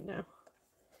knot right now. I'm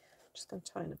just going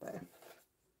to tie in a bow.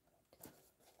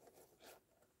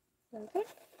 There we go.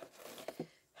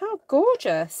 How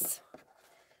gorgeous!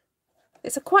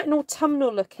 It's quite an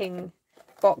autumnal looking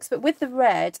box, but with the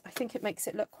red, I think it makes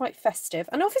it look quite festive.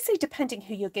 And obviously, depending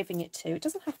who you're giving it to, it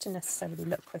doesn't have to necessarily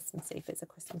look Christmassy if it's a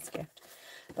Christmas gift.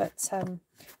 But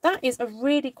that is a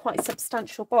really quite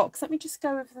substantial box. Let me just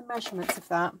go over the measurements of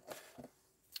that.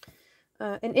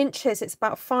 In inches, it's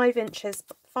about 5 inches,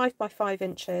 5 by 5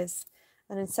 inches,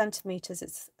 and in centimetres,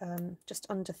 it's just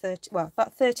under 30, well,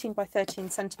 about 13 by 13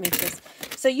 centimetres.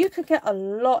 So you could get a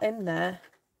lot in there.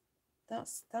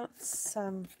 That's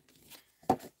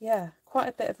yeah, quite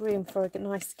a bit of room for a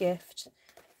nice gift,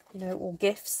 you know, or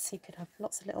gifts. You could have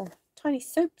lots of little tiny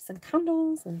soaps and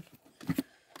candles and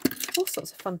all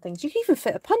sorts of fun things. You can even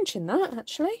fit a punch in that,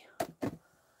 actually.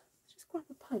 Just grab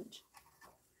a punch.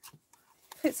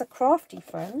 it's a crafty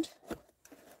friend.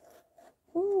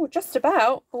 Ooh, just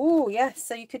about. Ooh, yes.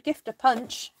 So you could gift a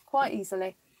punch quite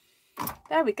easily.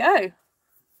 There we go.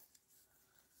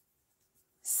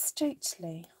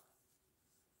 Stately.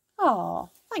 Oh,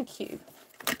 thank you.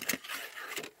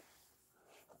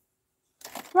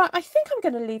 Right, I think I'm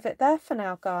going to leave it there for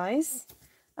now, guys.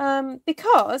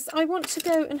 Because I want to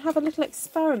go and have a little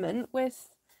experiment with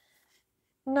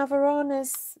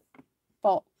Navarana's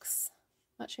box.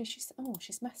 Actually, she's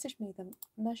messaged me the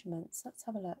measurements. Let's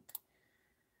have a look.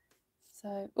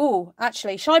 So, oh,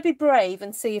 actually, shall I be brave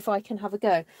and see if I can have a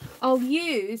go? I'll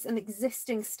use an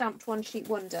existing stamped one sheet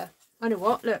wonder. I know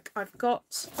what. Look, I've got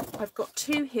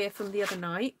 2 here from the other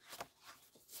night.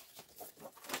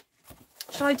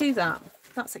 Shall I do that?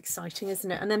 That's exciting,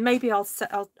 isn't it? And then maybe I'll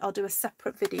do a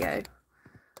separate video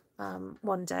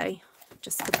one day,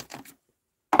 just for.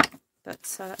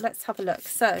 But let's have a look.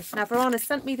 So Navarana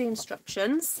sent me the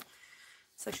instructions.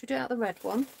 So should we do out the red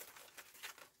one?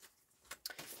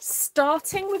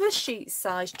 Starting with a sheet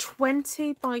size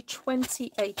 20 by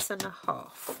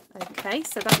 28.5. Okay,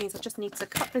 so that means I just need to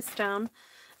cut this down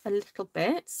a little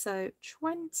bit. So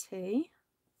 20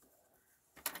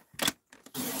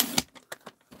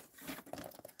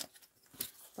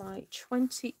 by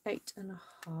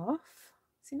 28.5.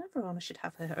 See, Navarana should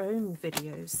have her own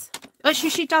videos. Actually,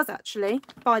 she does, actually.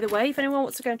 By the way, if anyone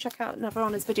wants to go and check out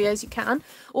Navarana's videos, you can.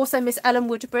 Also, Miss Ellen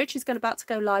Woodbridge is about to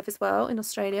go live as well in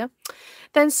Australia.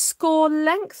 Then score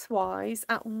lengthwise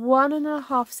at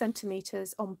 1.5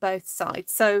 centimetres on both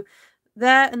sides. So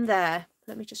there and there.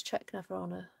 Let me just check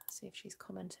Navarana, see if she's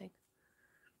commenting.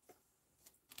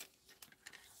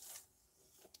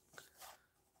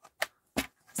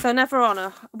 So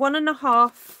Navarana,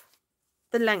 1.5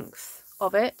 the length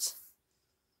of it.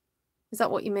 Is that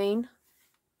what you mean?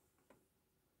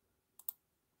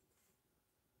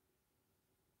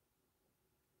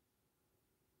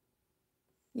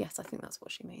 Yes, I think that's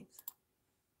what she means.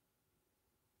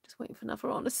 Just waiting for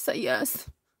Navarana to say yes.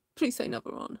 Please say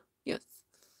Navarana. Yes.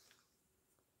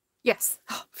 Yes.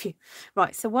 Oh, phew.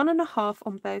 Right, so 1.5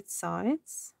 on both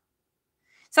sides.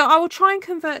 So I will try and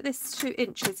convert this to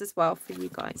inches as well for you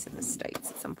guys in the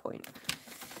States at some point.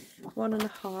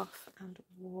 1.5 and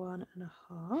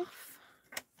 1.5.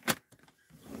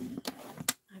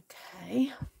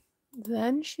 Okay.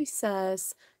 Then she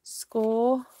says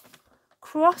score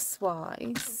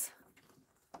crosswise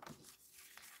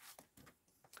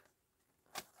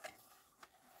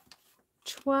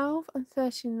 12 and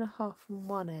 13.5 from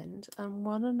one end and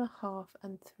 1.5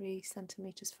 and 3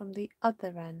 centimetres from the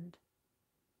other end.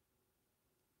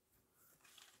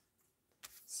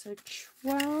 So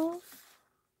 12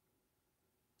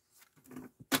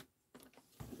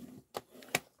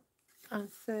 and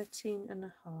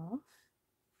 13.5.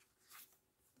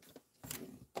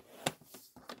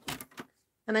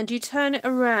 And then do you turn it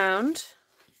around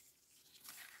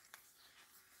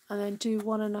and then do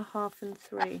 1.5 and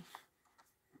 3.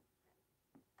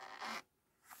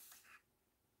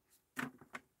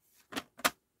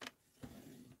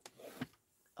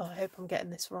 Oh, I hope I'm getting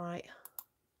this right.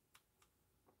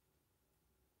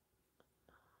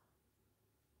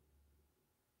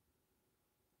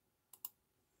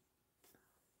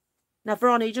 Now,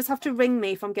 Verona, you just have to ring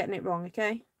me if I'm getting it wrong,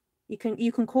 okay? You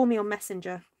can call me on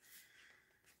Messenger.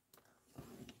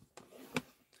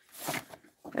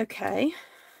 Okay,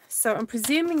 so I'm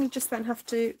presuming you just then have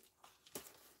to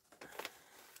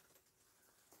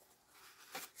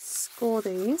score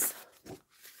these.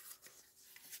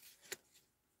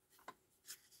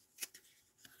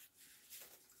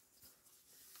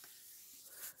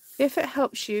 If it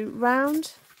helps you,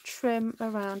 round trim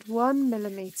around 1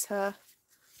 millimetre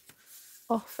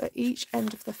off at each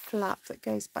end of the flap that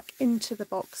goes back into the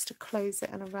box to close it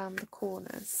and around the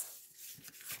corners.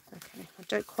 Okay, I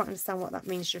don't quite understand what that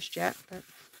means just yet. But...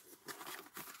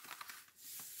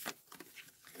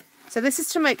 So this is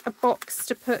to make a box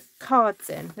to put cards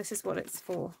in. This is what it's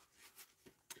for.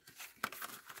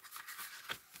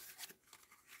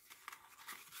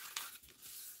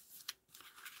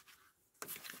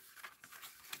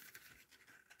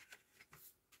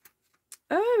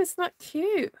 Oh, isn't that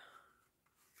cute?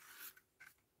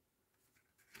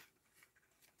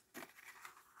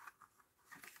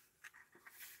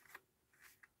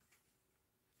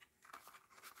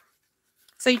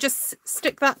 So you just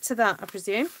stick that to that, I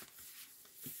presume.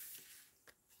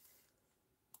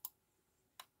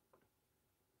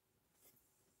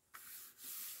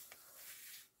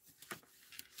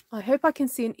 I hope I can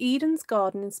see an Eden's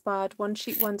Garden inspired one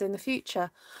sheet wonder in the future.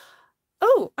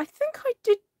 Oh, I think I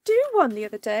did do one the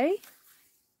other day.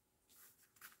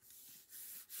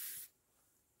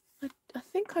 I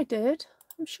think I did.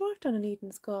 I'm sure I've done an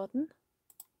Eden's Garden.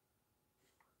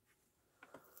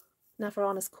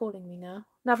 Navarana's calling me now.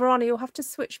 Navarana, you'll have to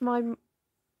switch my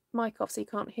mic off so you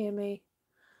can't hear me.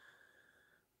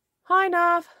 Hi,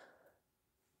 Nav.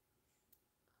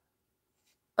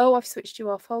 Oh, I've switched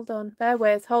you off. Hold on.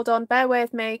 Hold on. Bear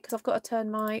with me because I've got to turn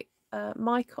my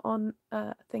mic on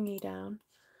thingy down.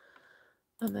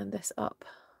 And then this up.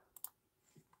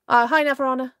 Hi,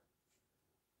 Navarana.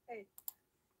 Hey.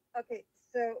 Okay,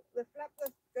 so the flap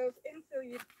that goes in, so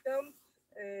you don't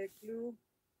glue,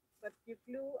 but you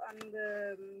glue on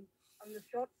the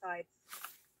short sides.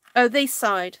 Oh, this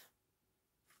side.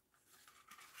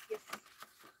 Yes.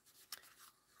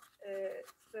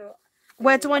 So.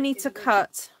 Where do I need to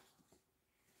cut?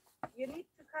 You need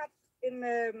to cut in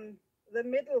the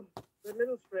middle, the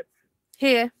little strip.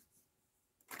 Here.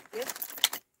 Yes.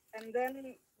 And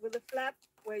then with the flap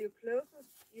where you close it,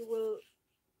 you will.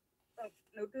 Oh,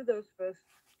 no, do those first.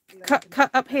 Cut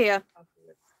up here.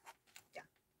 Afterwards. Yeah.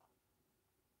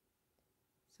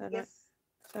 So yes.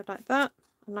 Like that,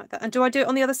 and like that. And do I do it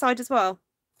on the other side as well?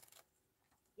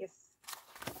 Yes.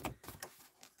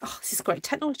 Oh, this is great.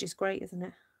 Technology is great, isn't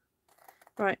it?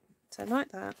 Right. So like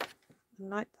that, and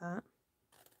like that.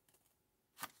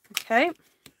 Okay.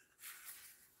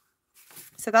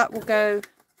 So that will go.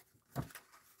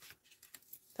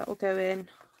 That will go in.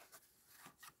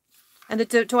 And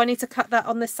do I need to cut that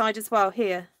on this side as well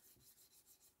here?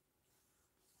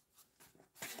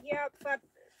 Yeah, but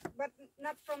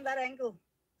not from that angle.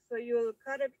 So you'll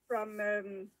cut it from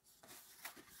the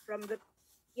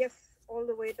all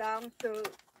the way down. So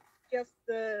just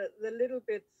the little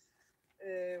bits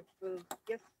will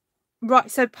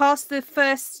Right. So past the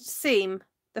first seam,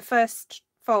 the first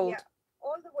fold. Yeah,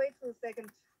 all the way to the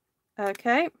second.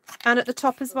 Okay, and at the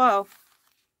top as well.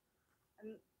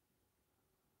 And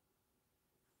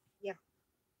yeah.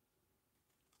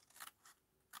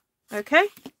 Okay.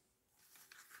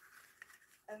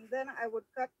 And then I would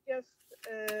cut just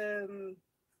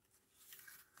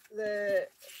the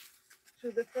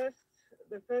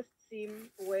first seam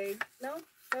away. No,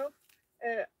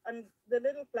 on the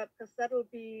little flap, because that'll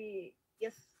be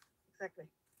exactly.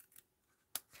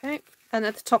 Okay, and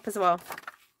at the top as well.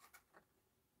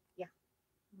 Yeah.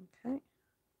 Okay.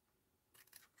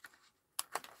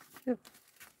 Ooh.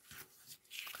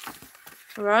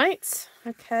 Right.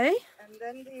 Okay. And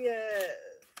then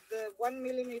the 1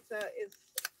 millimeter is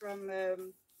from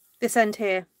this end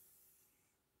here.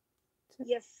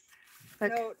 Yes.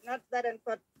 Okay. No, not that end,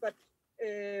 but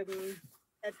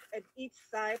at each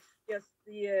side, just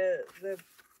the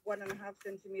 1.5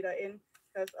 centimeter in,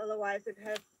 because otherwise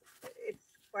it's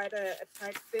quite a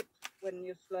tight fit when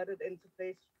you slot it into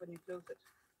place when you close it.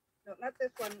 No, not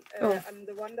this one. And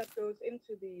the one that goes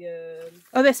into the.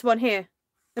 Oh, this one here,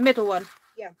 the middle one.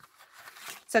 Yeah.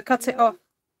 So cut it off.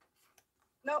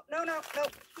 No.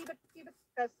 Keep it,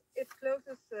 because it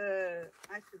closes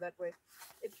nicely that way.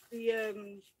 It's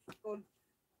the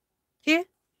here.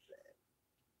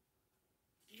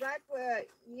 Right where,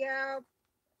 yeah,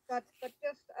 but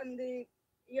just on the,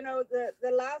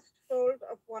 the last fold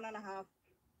of 1.5.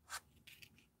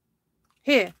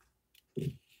 Here.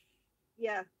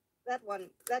 Yeah, that one.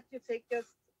 That you take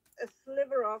just a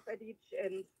sliver off at each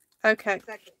end. Okay.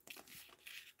 Exactly.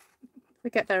 We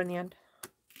get there in the end.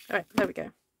 All right, there we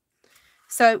go.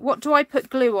 So what do I put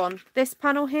glue on? This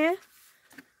panel here?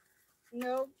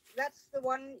 No, that's the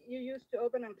one you use to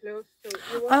open and close. So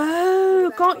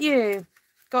you got you.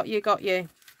 Got you.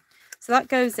 So that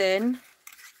goes in.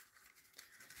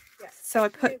 Yeah. So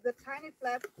actually, I put the tiny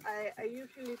flap I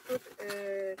usually put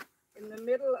in the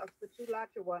middle of the two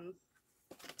larger ones.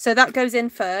 So that goes in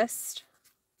first.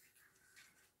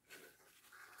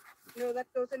 No, that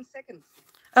goes in second.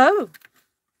 Oh.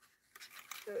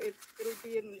 So it'll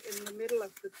be in the middle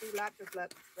of the two larger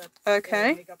flaps that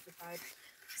make up the side.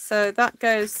 So that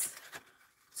goes.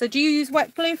 So do you use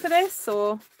wet glue for this,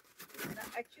 or? No,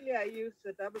 actually, I use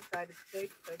the double-sided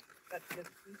tape, so that's just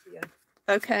easier.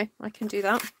 Okay, I can do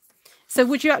that. So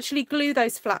would you actually glue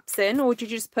those flaps in, or would you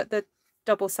just put the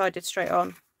double-sided straight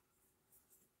on?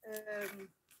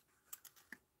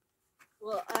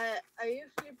 Well, I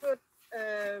usually put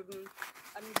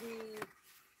on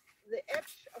the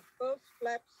edge of both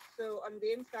flaps, so on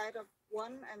the inside of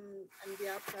one and the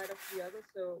outside of the other,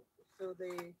 so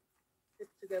they fit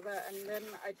together, and then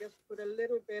I just put a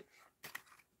little bit.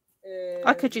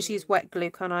 I could just use wet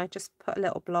glue, can't I? Just put a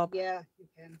little blob. Yeah, you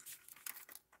can.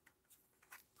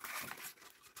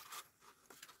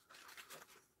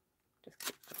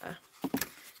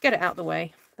 Just get it out of the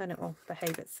way, then it will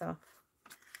behave itself.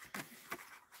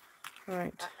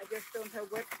 Right. I just don't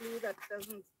have wet glue that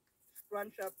doesn't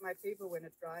scrunch up my paper when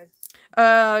it dries.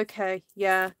 Okay,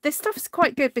 yeah. This stuff's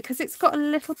quite good because it's got a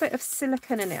little bit of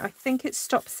silicone in it. I think it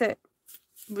stops it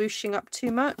ruching up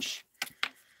too much.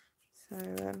 So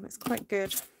it's quite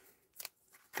good.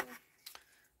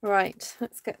 Right,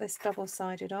 let's get this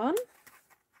double-sided on.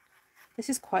 This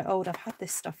is quite old. I've had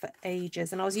this stuff for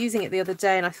ages, and I was using it the other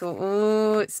day and I thought,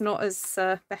 oh, it's not as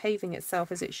behaving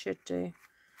itself as it should do.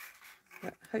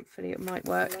 But hopefully it might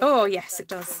work. Oh, yes, it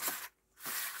does.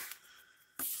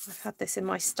 I've had this in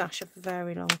my stash a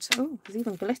very long time. Oh, there's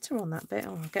even glitter on that bit.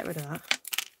 Oh, I'll get rid of that.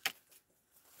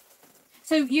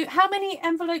 So how many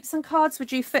envelopes and cards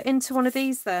would you fit into one of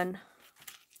these then?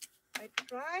 I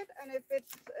tried, and if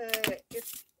it's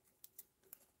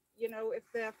if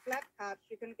they're flat cards,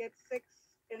 you can get 6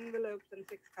 envelopes and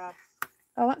 6 cards.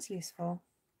 Oh, that's useful.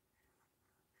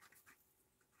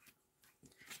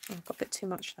 Oh, I've got a bit too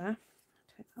much there.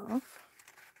 Take that off.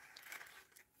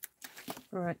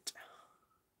 Right.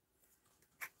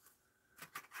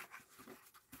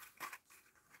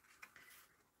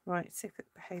 Right, see if it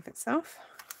behaves itself.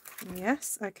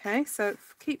 Yes, okay, so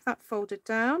keep that folded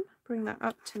down, bring that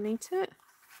up to meet it.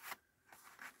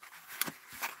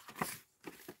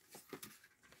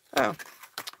 Oh,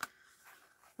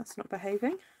 that's not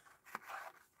behaving.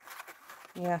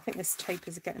 Yeah, I think this tape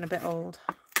is getting a bit old.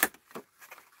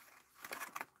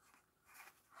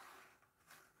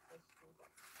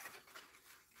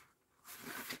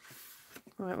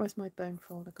 Right, where's my bone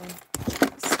folder gone?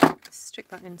 Stick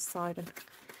that inside and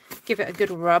give it a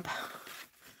good rub.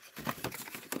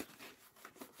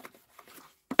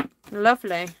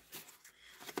 Lovely.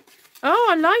 Oh,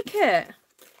 I like it.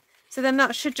 So then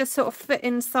that should just sort of fit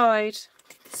inside,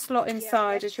 slot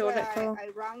inside as your little... I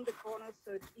round the corners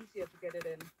so it's easier to get it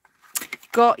in.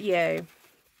 Got you.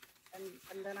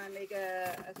 And then I make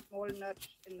a small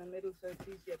notch in the middle so it's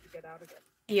easier to get out again.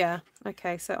 Yeah,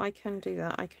 okay, so I can do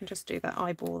that. I can just do that,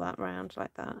 eyeball that round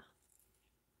like that.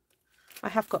 I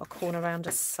have got a corner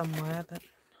rounder somewhere, but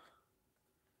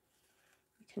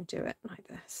I can do it like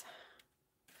this.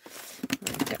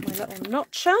 Get my little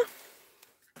notcher.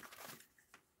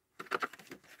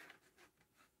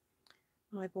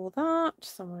 Eyeball that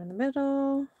somewhere in the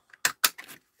middle.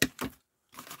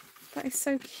 That is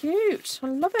so cute. I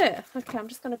love it. Okay, I'm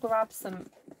just going to grab some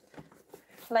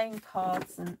plain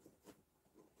cards and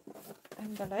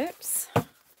envelopes.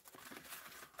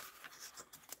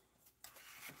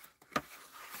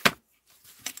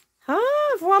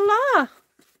 Ah, voila.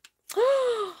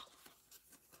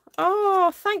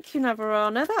 Oh, thank you,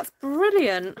 Navarana. That's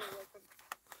brilliant.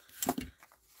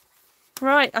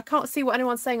 Right, I can't see what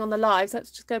anyone's saying on the lives. Let's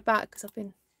just go back because I've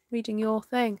been reading your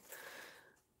thing.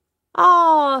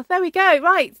 Oh, there we go.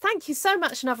 Right, thank you so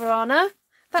much, Navarana.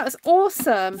 That was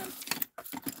awesome.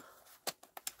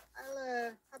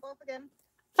 I'll hop off again.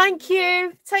 Thank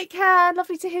you. Take care.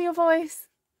 Lovely to hear your voice.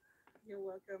 You're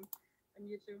welcome. And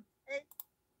you too. Hey.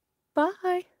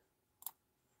 Bye.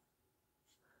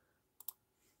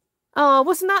 Oh,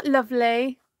 wasn't that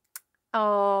lovely?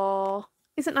 Oh,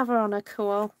 isn't Navarana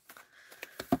cool?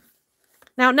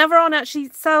 Now, Navarana actually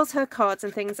sells her cards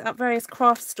and things at various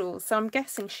craft stalls, so I'm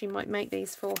guessing she might make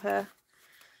these for her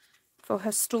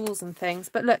stalls and things.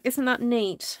 But look, isn't that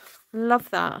neat? Love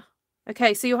that.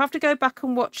 Okay, so you'll have to go back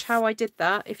and watch how I did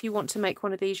that if you want to make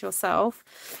one of these yourself.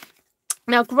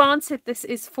 Now, granted, this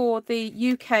is for the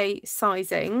UK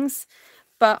sizings,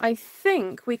 but I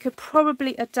think we could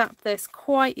probably adapt this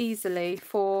quite easily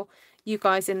for you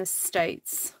guys in the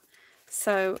States.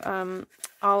 So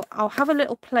I'll have a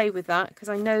little play with that because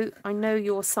I know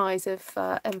your size of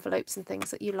envelopes and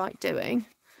things that you like doing.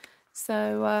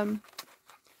 So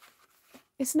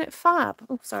isn't it fab?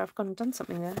 Oh, sorry, I've gone and done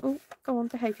something there. Oh, go on,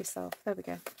 behave yourself. There we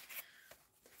go.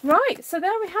 Right, so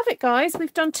there we have it, guys.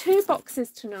 We've done 2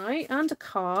 boxes tonight and a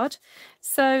card.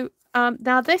 So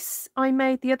now this I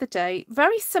made the other day.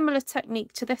 Very similar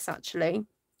technique to this, actually.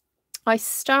 I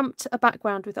stamped a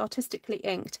background with Artistically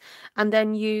inked and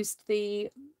then used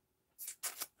the,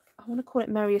 I want to call it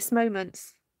Merriest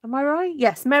Moments. Am I right?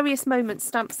 Yes, Merriest Moments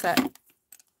stamp set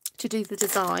to do the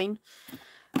design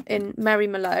in Merry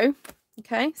Mallow.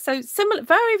 Okay, so similar,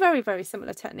 very, very, very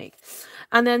similar technique.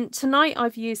 And then tonight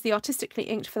I've used the Artistically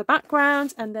inked for the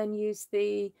background and then used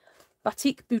the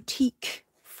BATIK Boutique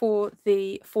for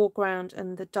the foreground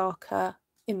and the darker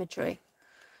imagery.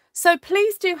 So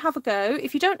please do have a go.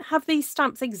 If you don't have these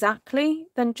stamps exactly,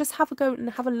 then just have a go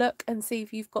and have a look and see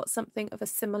if you've got something of a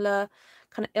similar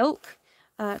kind of ilk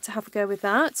to have a go with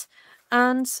that.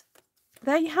 And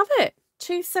there you have it.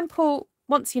 2 simple,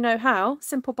 once you know how,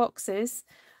 simple boxes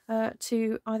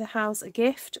to either house a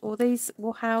gift, or these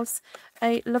will house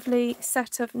a lovely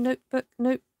set of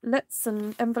notelets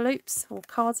and envelopes, or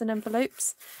cards and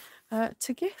envelopes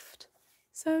to gift.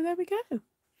 So there we go.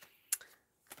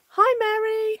 Hi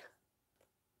Mary.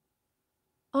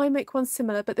 I make one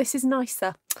similar, but this is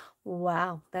nicer.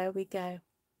 Wow, there we go.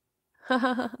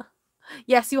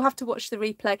 Yes, you'll have to watch the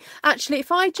replay. Actually,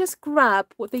 if I just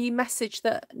grab what the message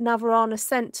that Navarana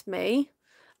sent me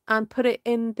and put it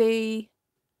in the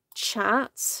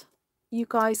chat, you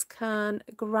guys can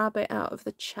grab it out of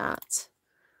the chat,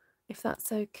 if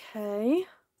that's okay.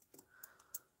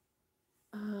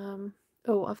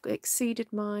 Oh, I've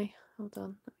exceeded my, hold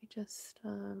on, let me just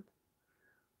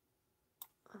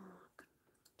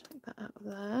take that out of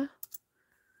there.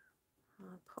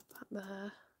 I'll pop that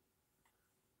there.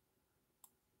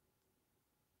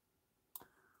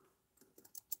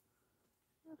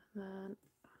 And then,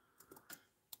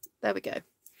 there we go.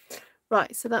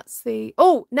 Right, so that's the...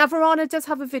 Oh, Navarana does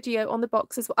have a video on the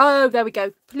box as well. Oh, there we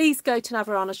go. Please go to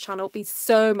Navarana's channel. It'll be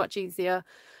so much easier.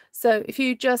 So if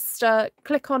you just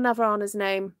click on Navarana's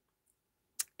name,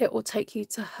 it will take you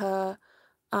to her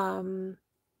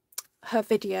her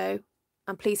video,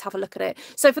 and please have a look at it.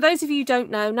 So for those of you who don't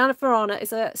know, Navarana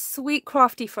is a sweet,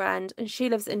 crafty friend, and she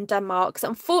lives in Denmark. So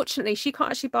unfortunately, she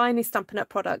can't actually buy any Stampin' Up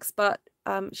products, but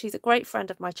she's a great friend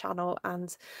of my channel,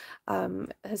 and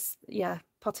has, yeah,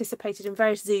 participated in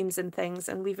various Zooms and things,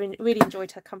 and we've really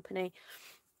enjoyed her company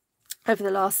over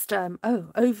the last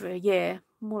over a year,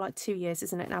 more like 2 years,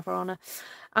 isn't it, Navarana?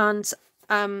 And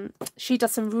she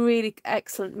does some really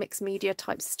excellent mixed media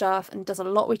type stuff and does a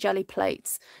lot with jelly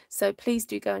plates, so please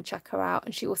do go and check her out.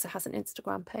 And she also has an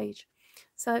Instagram page.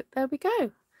 So there we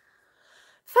go.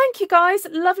 Thank you guys,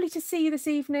 lovely to see you this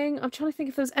evening. I'm trying to think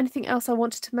if there was anything else I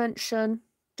wanted to mention.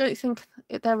 Don't think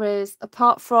there is,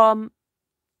 apart from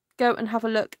go and have a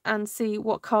look and see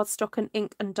what cardstock and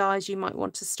ink and dyes you might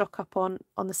want to stock up on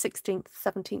the 16th,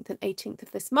 17th and 18th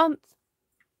of this month.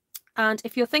 And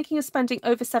if you're thinking of spending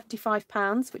over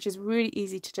 £75, which is really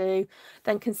easy to do,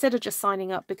 then consider just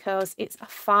signing up, because it's a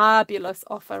fabulous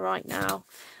offer right now.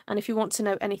 And if you want to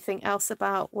know anything else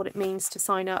about what it means to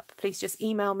sign up, please just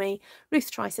email me,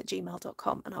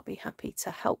 ruthtrice@gmail.com, and I'll be happy to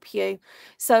help you.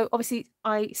 So obviously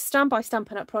I stand by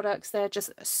Stampin' Up products. They're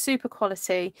just super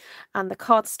quality, and the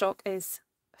cardstock is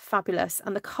fabulous.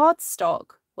 And the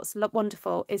cardstock, what's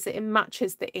wonderful is that it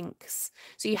matches the inks,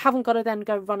 so you haven't got to then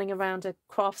go running around a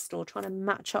craft store trying to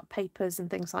match up papers and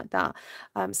things like that.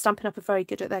 Stampin' Up are very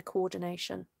good at their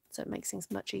coordination, so it makes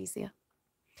things much easier.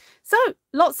 So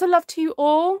lots of love to you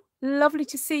all. Lovely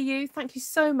to see you. Thank you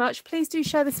so much. Please do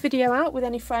share this video out with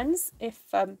any friends if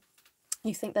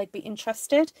you think they'd be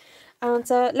interested, and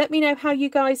let me know how you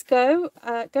guys go.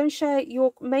 Go and share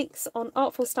your makes on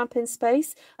Artful Stampin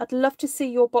Space. I'd love to see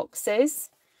your boxes.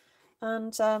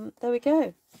 And there we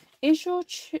go. Is your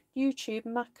YouTube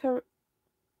macar...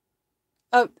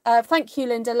 Oh, thank you,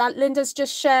 Linda. Linda's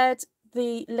just shared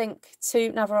the link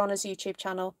to Navarana's YouTube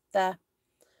channel there.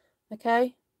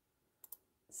 Okay.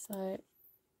 So,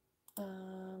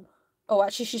 oh,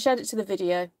 actually, she shared it to the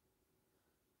video.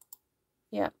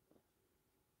 Yeah.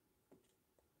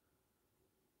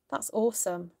 That's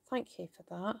awesome. Thank you for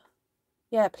that.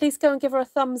 Yeah, please go and give her a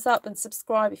thumbs up and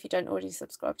subscribe if you don't already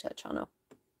subscribe to her channel.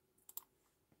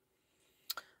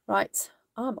 Right,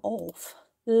 I'm off.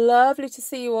 Lovely to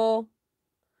see you all.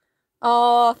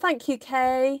 Oh, thank you,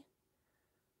 Kay.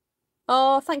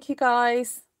 Oh, thank you,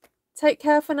 guys. Take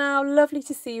care for now. Lovely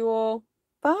to see you all.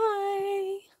 Bye.